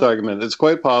also this argument. It's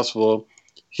quite possible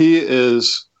he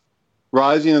is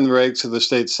rising in the ranks of the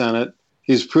state Senate.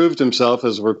 He's proved himself,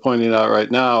 as we're pointing out right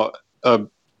now, a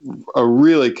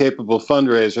really capable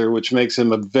fundraiser, which makes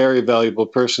him a very valuable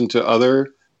person to other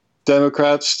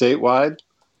Democrats statewide.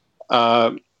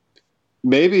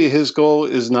 Maybe his goal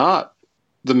is not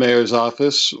the mayor's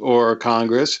office or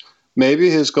Congress. Maybe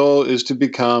his goal is to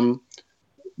become,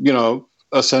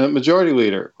 a Senate majority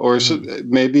leader, or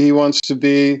maybe he wants to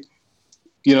be,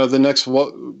 the next.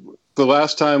 The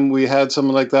last time we had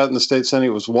someone like that in the state Senate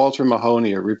was Walter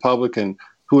Mahoney, a Republican,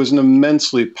 who was an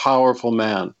immensely powerful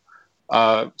man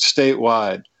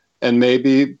statewide. And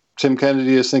maybe Tim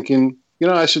Kennedy is thinking,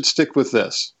 I should stick with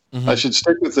this. Mm-hmm. I should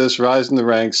stick with this, rise in the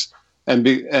ranks, and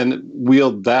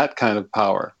wield that kind of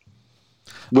power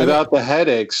without the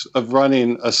headaches of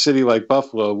running a city like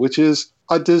Buffalo, which is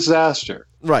a disaster.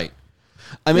 Right.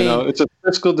 I mean, it's a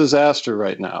fiscal disaster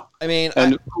right now. I mean,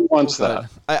 and who wants that?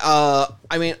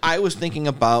 I mean, I was thinking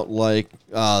about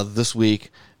this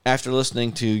week after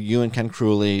listening to you and Ken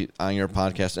Crewley on your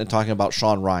podcast and talking about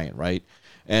Sean Ryan, right?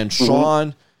 And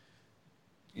Sean,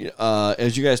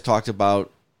 as you guys talked about,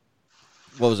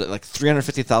 what was it, like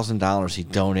 $350,000 he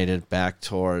donated back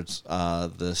towards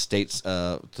the state's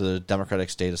to the Democratic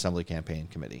State Assembly Campaign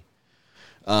Committee.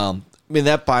 I mean,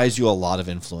 that buys you a lot of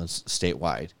influence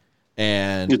statewide.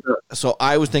 And so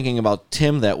I was thinking about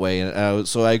Tim that way. And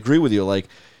so I agree with you. Like,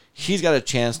 he's got a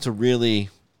chance to really,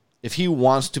 if he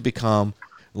wants to become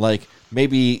like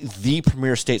maybe the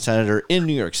premier state senator in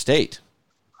New York State,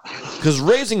 because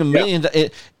raising $1 million,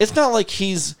 it's not like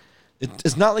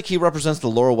it's not like he represents the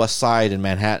Lower West Side in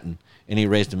Manhattan and he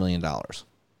raised $1 million.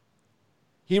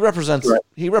 He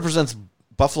represents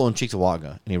Buffalo and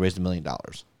Cheektowaga and he raised $1 million.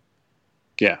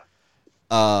 Yeah.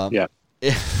 Yeah.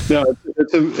 No,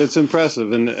 it's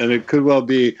impressive, and it could well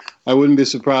be. I wouldn't be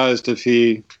surprised if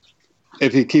he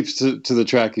keeps to the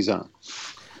track he's on.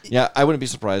 Yeah, I wouldn't be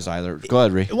surprised either. Go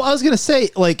ahead, Ree. Well, I was gonna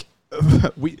say,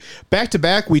 we back to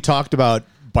back, we talked about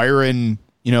Byron,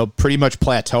 pretty much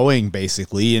plateauing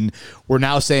basically, and we're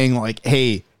now saying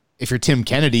hey, if you're Tim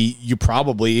Kennedy, you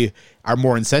probably are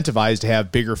more incentivized to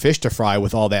have bigger fish to fry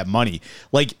with all that money.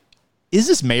 Is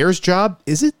this mayor's job?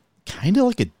 Is it kind of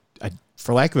like a,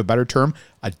 for lack of a better term,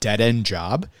 a dead-end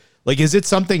job? Is it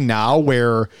something now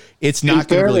where it's not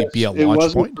going to really be a launch point? It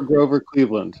wasn't for Grover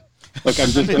Cleveland. I'm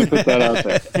just going to put that out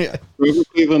there. Yeah. Grover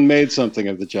Cleveland made something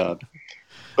of the job.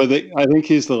 But I think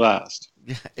he's the last.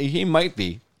 Yeah, he might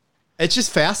be. It's just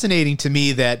fascinating to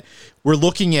me that we're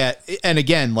looking at, and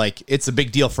again, it's a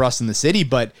big deal for us in the city,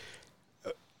 but,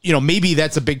 maybe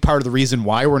that's a big part of the reason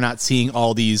why we're not seeing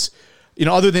all these,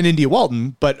 other than India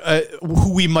Walton, but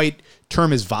who we might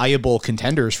term as viable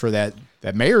contenders for that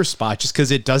mayor's spot, just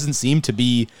because it doesn't seem to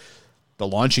be the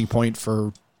launching point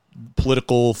for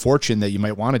political fortune that you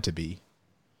might want it to be.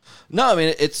 No, I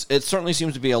mean, it certainly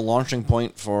seems to be a launching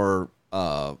point for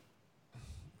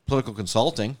political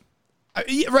consulting.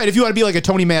 Right, if you want to be like a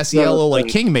Tony Masiello,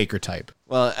 kingmaker type.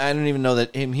 Well, I don't even know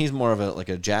that he's more of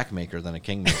a jack maker than a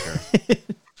kingmaker.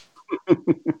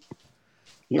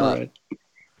 You're right.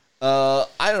 I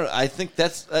don't know. I think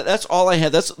that's all I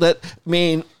had. I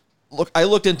mean, look, I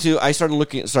started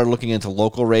looking into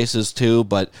local races too,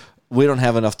 but we don't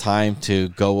have enough time to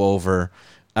go over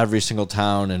every single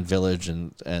town and village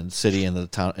and city in the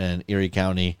town and Erie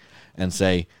County and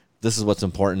say this is what's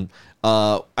important.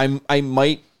 I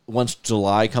might, once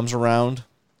July comes around,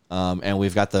 and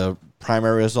we've got the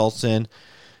primary results in,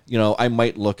 I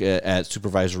might look at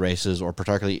supervisor races or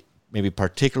particularly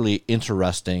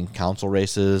interesting council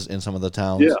races in some of the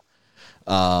towns. Yeah.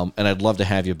 And I'd love to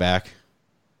have you back.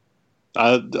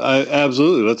 I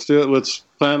absolutely. Let's do it. Let's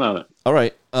plan on it. All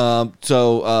right.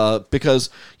 So because,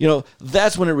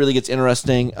 that's when it really gets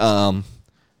interesting.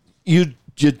 You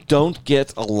don't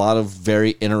get a lot of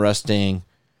very interesting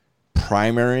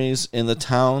primaries in the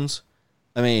towns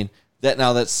I mean,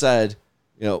 that said,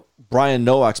 Brian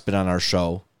Nowak's been on our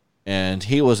show, and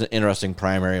he was an interesting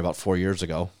primary about 4 years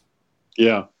ago.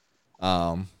 Yeah.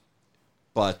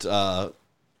 But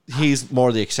he's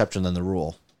more the exception than the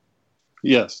rule.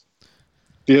 Yes.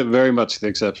 Yeah, very much the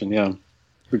exception. Yeah.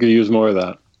 We could use more of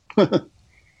that.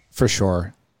 For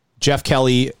sure. Geoff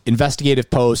Kelly, Investigative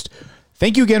Post.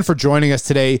 Thank you again for joining us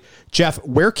today. Geoff,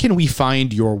 where can we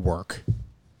find your work?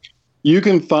 You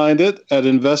can find it at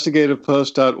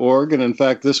investigativepost.org. And in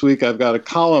fact, this week I've got a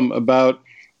column about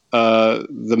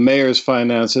the mayor's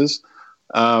finances.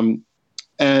 And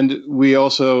we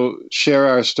also share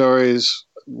our stories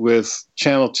with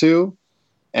Channel 2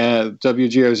 and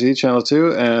WGRZ Channel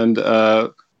 2 and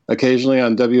occasionally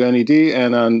on WNED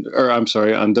and on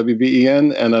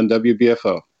WBEN and on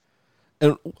WBFO.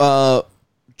 And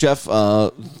Geoff,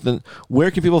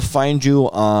 where can people find you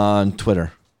on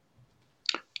Twitter?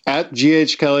 At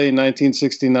GH Kelly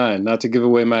 1969, not to give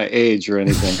away my age or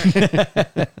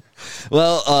anything.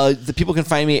 Well, the people can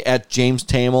find me at James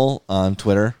Tamel on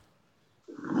Twitter.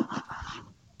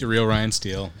 DeReal Ryan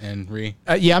Steele and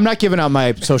yeah, I'm not giving out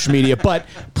my social media, but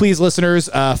please, listeners,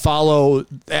 follow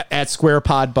at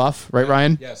SquarePodBuff, right,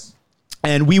 Ryan? Yes.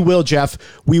 And we will, Geoff,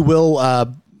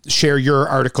 share your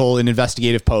article in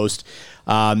Investigative Post.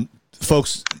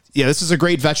 Folks, this is a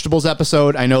great vegetables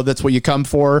episode. I know that's what you come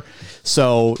for.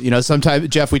 So, sometimes,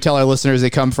 Geoff, we tell our listeners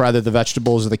they come for either the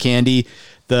vegetables or the candy.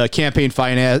 The campaign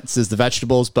finance is the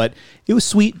vegetables, but it was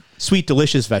sweet,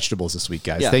 delicious vegetables this week,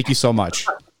 guys. Yeah. Thank you so much.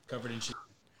 Covered in cheese.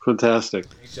 Fantastic.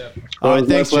 Thanks, Geoff. Well, All right, it's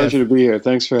my thanks, pleasure Geoff. to be here.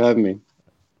 Thanks for having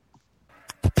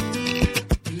me.